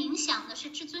应该冥想的是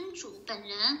至尊主本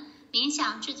人，冥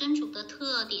想至尊主的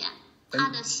特点，他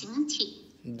的形体。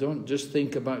Don't just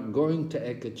think about going to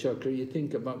Eka Chakra, you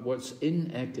think about what's in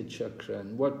Eka Chakra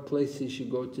and what places you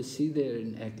go to see there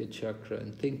in Eka Chakra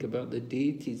and think about the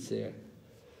deities there.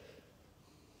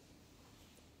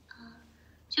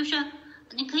 就是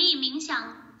你可以冥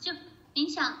想，就冥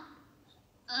想。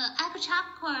Ek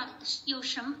Chakra 有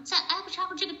什么？在 Ek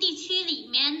Chakra 这个地区里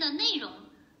面的内容，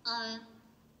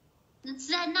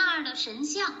在那儿的神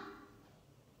像。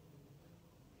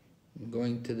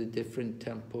Going to the different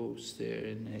temples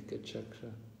there in Ek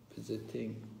Chakra,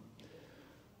 visiting,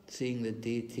 seeing the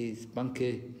deities.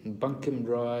 Bankim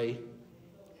Rai,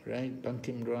 right?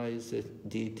 Bankim Rai is the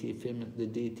deity. The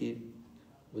deity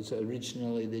was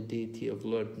originally the deity of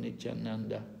Lord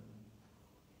Nityananda.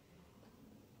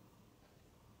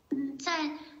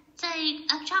 在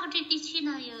Ek Chakra 这地区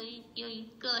呢，有一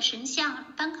个神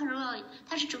像 Bankim Rai，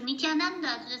 它是主尼迦南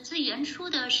的最原初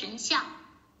的神像。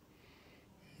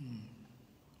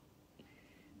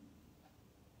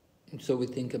So we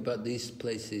think about these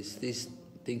places.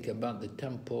 Think about the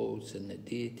temples and the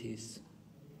deities.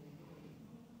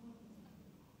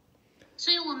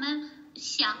 所以我们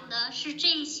想的是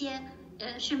这些，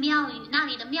是庙宇，那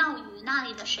里的庙宇，那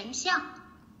里的神像。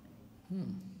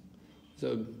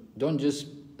So don't just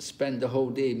spend the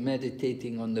whole day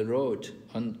meditating on the road,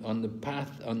 on the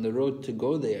path, on the road to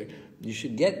go there. You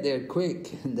should get there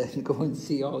quick and then go and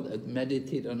see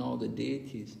meditate on all the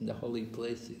deities and the holy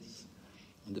places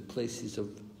and the places of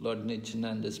Lord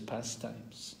Nityananda's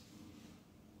pastimes.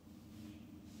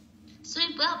 所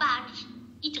以不要把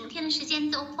一整天的时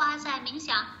间都花在冥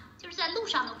想，就是在路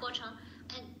上的过程，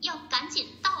要赶紧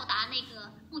到达那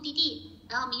个目的地，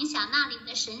然后冥想那里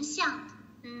的神像，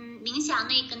冥想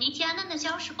那个尼提安那的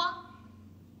消时光。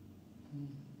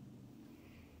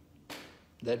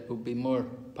That will be more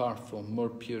powerful, more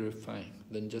purifying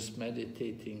than just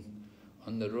meditating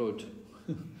on the road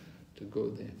to go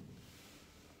there.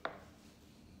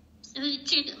 所以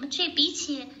这比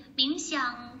起冥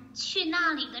想去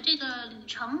那里的这个旅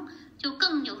程，就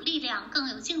更有力量，更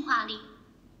有净化力。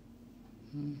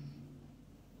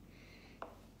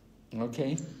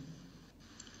Okay.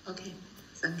 Okay,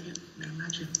 thank you very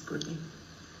much. Good day.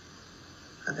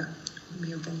 好的，没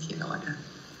有问题了，我看。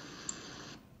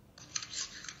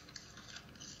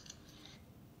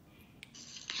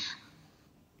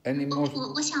Any more?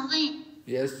 我想问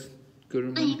Yes,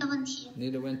 Guru. 问一个问题。你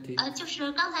的问题？就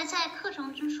是刚才在课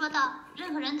程中说到，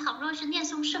任何人倘若是念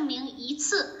诵圣名一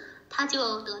次，他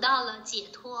就得到了解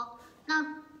脱。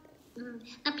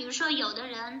那比如说有的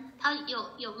人他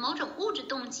有某种物质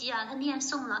动机啊，他念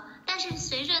诵了，但是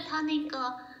随着他那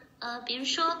个比如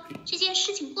说这件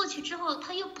事情过去之后，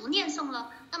他又不念诵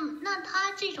了，那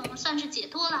他这种算是解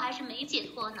脱了还是没解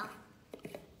脱呢？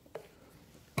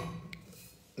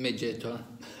没解脱。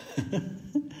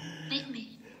没。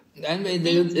Anyway,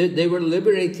 they were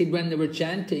liberated when they were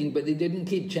chanting, but they didn't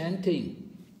keep chanting.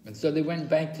 And so they went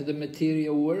back to the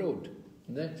material world.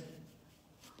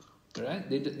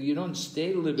 Right? You don't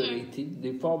stay liberated,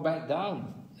 they fall back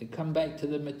down. They come back to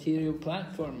the material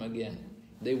platform again.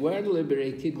 They were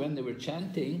liberated when they were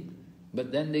chanting,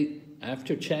 but then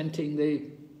after chanting, they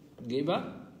gave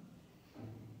up.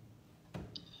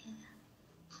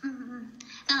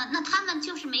 那他们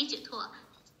就是没解脱。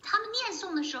他们念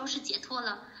诵的时候是解脱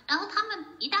了，然后他们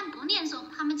一旦不念诵，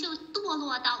他们就堕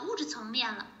落到物质层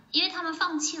面了，因为他们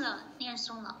放弃了念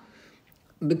诵了。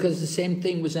Because the same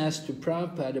thing was asked to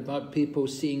Prabhupada about people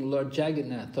seeing Lord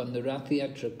Jagannath on the Rath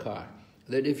Yatra car,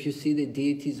 that if you see the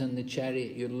deities on the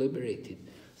chariot, you're liberated.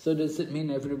 So does it mean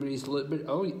everybody's liberated?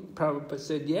 Oh, Prabhupada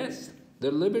said yes,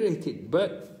 they're liberated,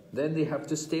 but then they have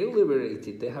to stay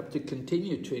liberated. They have to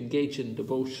continue to engage in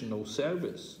devotional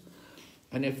service.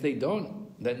 And if they don't,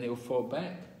 then they'll fall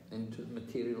back into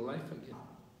material life again.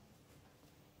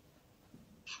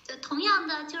 同样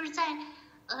的，就是在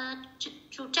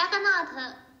主扎格纳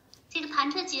特这个弹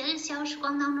车节的消时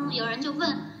光当中，有人就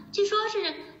问，据说是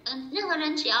任何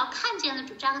人只要看见了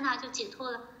主扎格纳就解脱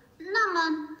了，那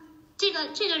么这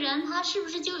个人他是不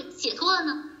是就解脱了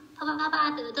呢？巴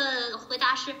巴德的回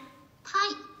答是，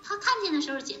他看见的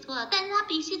时候解脱了，但是他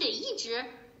必须得一直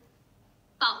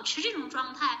保持这种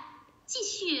状态，继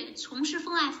续从事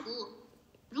奉爱服务。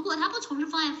如果他不从事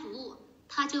奉爱服务，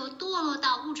他就堕落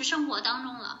到物质生活当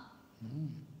中了。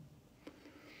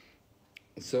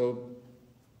So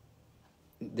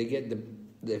they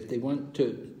if they want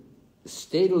to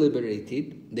stay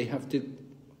liberated, they have to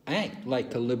act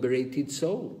like a liberated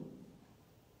soul.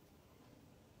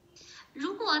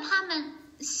 如果他们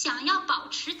想要保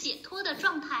持解脱的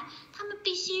状态，他们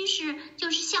必须就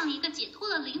是像一个解脱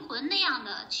的灵魂那样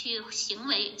的去行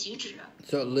为举止。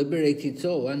So a liberated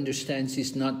soul understands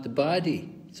he's not the body,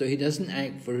 so he doesn't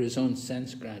act for his own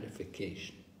sense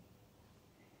gratification.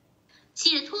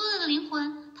 解脱的灵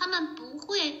魂，他们不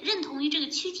会认同于这个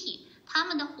躯体，他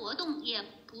们的活动也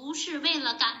不是为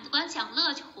了感官享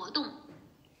乐去活动。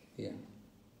Yeah.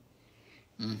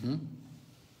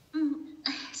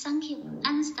 Thank you.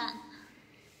 Understand.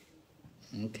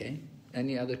 Okay.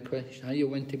 Any other question? 還有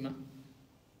問題嗎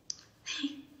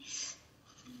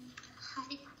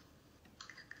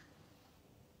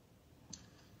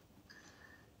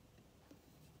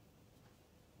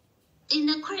？In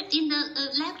the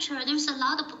lecture, there's a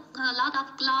lot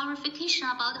of glorification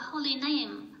about the holy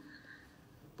name.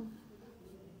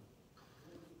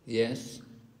 Yes.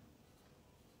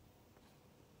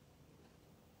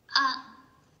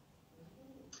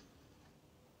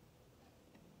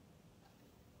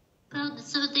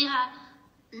 So there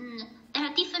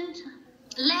are different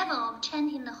level of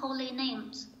chanting the holy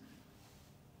names.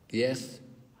 Yes.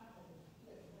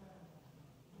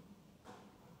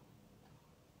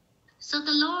 So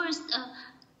the lowest,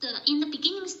 in the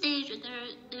beginning stage,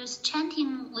 there's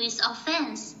chanting with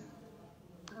offense.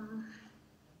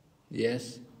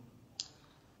 Yes.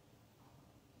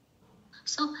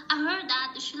 So I heard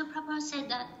that Srila Prabhupada said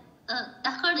that,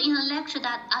 I heard in a lecture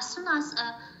that as soon as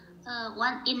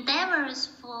one endeavors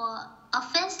for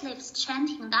offenseless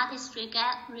chanting, that is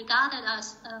regarded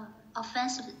as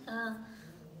offenseless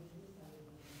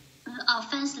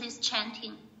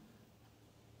chanting。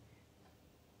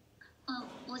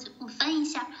我翻译一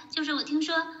下，就是我听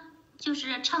说，就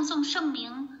是唱诵圣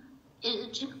名，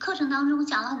这个课程当中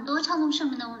讲了很多唱诵圣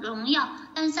名的荣耀，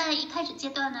但是在一开始阶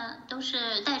段呢，都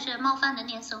是带着冒犯的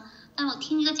念诵。但我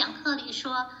听一个讲课里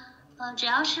说，只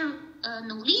要是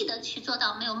努力的去做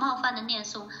到没有冒犯的念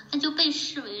诵，那就被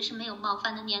视为是没有冒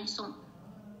犯的念诵。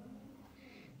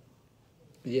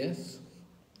Yes,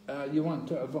 you want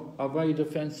to avoid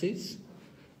offenses?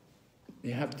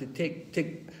 You have to take.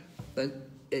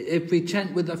 If we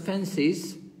chant with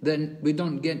offenses, then we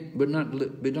don't get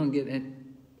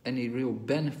any real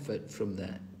benefit from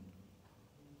that.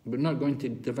 We're not going to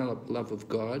develop love of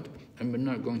God, and we're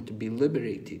not going to be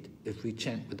liberated if we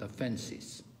chant with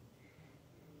offenses.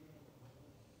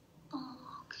 Oh,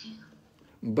 okay.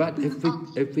 But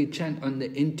if we chant on the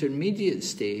intermediate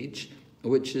stage,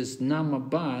 which is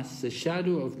namabhas, the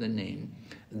shadow of the name,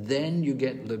 then you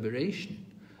get liberation.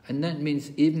 And that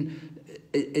means even,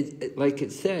 like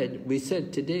it said, we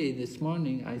said today, this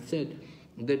morning, I said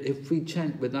that if we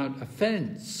chant without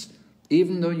offense,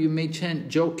 even though you may chant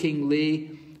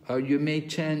jokingly, or you may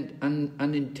chant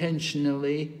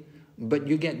unintentionally, but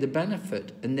you get the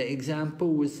benefit. And the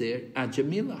example was there,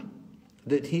 Ajamila,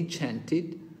 that he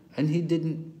chanted, and he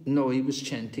didn't know he was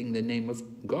chanting the name of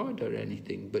God or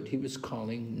anything, but he was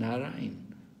calling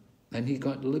Narayan. And he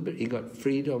got he got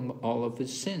freed of all of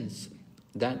his sins.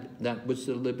 That was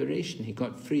the liberation. He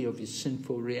got free of his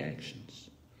sinful reactions.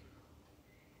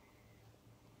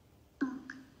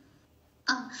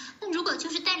 那如果就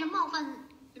是带着冒犯，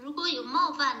如果有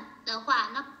冒犯的话，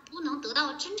那不能得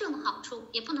到真正的好处，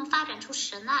也不能发展出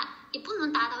神爱，也不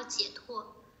能达到解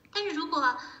脱。但是如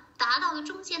果达到了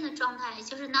中间的状态，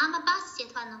就是 Namabhas 阶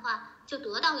段的话，就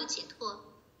得到了解脱。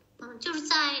就是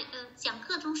在讲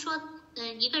课中说，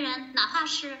一个人哪怕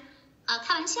是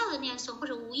开玩笑的念诵或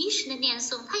者无意识的念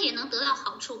诵，他也能得到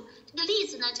好处。这个例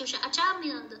子呢，就是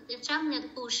Ajamila 的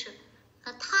故事。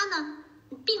他呢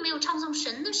并没有唱诵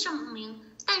神的圣名，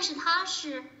但是他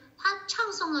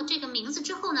唱诵了这个名字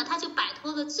之后呢，他就摆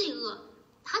脱了罪恶，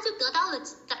他就摆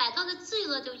脱了罪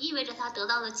恶，就意味着他得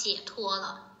到了解脱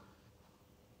了。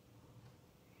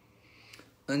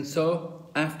And so,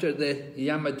 after the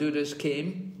Yamadutas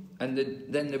came, and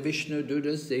then the Vishnu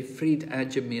Dutas, they freed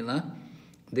Ajamila.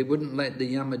 They wouldn't let the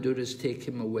Yamadutas take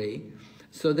him away.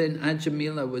 So then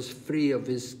Ajamila was free of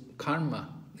his karma,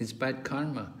 his bad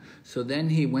karma. So then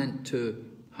he went to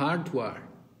Hardwar.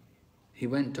 He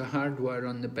went to Hardwar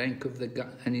on the bank of the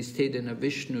Ganga, and he stayed in a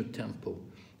Vishnu temple.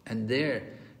 And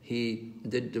there he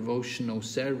did devotional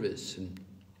service and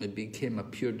became a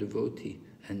pure devotee.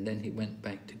 And then he went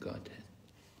back to Godhead.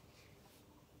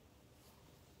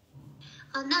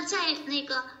 那在那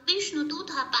个 Vishnu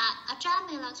Duta 把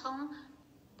Ajamila 从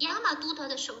Yamaduta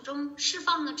的手中释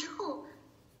放了之后，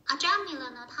 Ajamila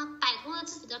呢，他摆脱了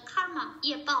自己的 karma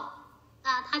业报，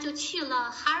他就去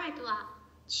了 Haridwar，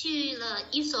 去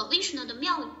了一所 Vishnu 的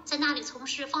庙宇，在那里从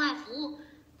事奉爱服务。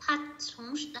他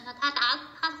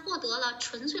获得了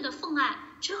纯粹的奉爱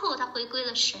之后，他回归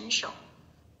了神手。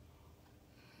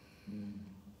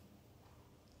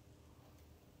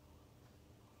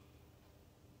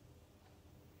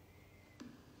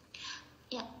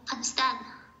Yeah, understand.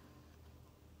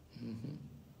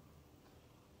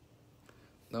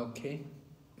 Okay.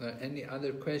 Any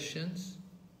other questions?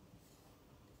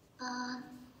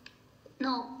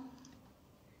 No.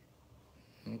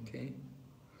 Okay.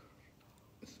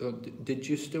 So, did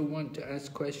you still want to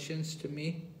ask questions to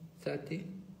me, Sati?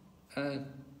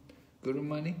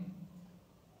 Gurumani?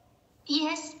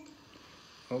 Yes.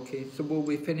 Okay, so will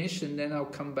we finish and then I'll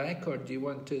come back, or do you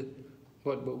want to,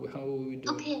 how will we do?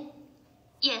 Okay.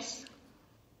 Yes.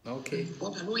 Okay.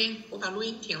 我把录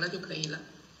音停了就可以了。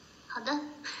好的。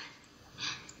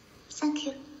Thank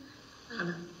you. 好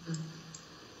了，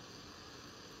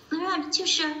就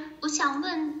是我想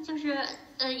问，就是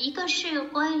一个是有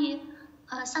关于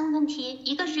三个问题，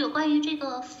一个是有关于这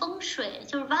个风水，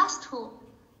就是 Vastu，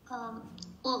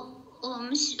我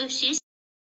们学习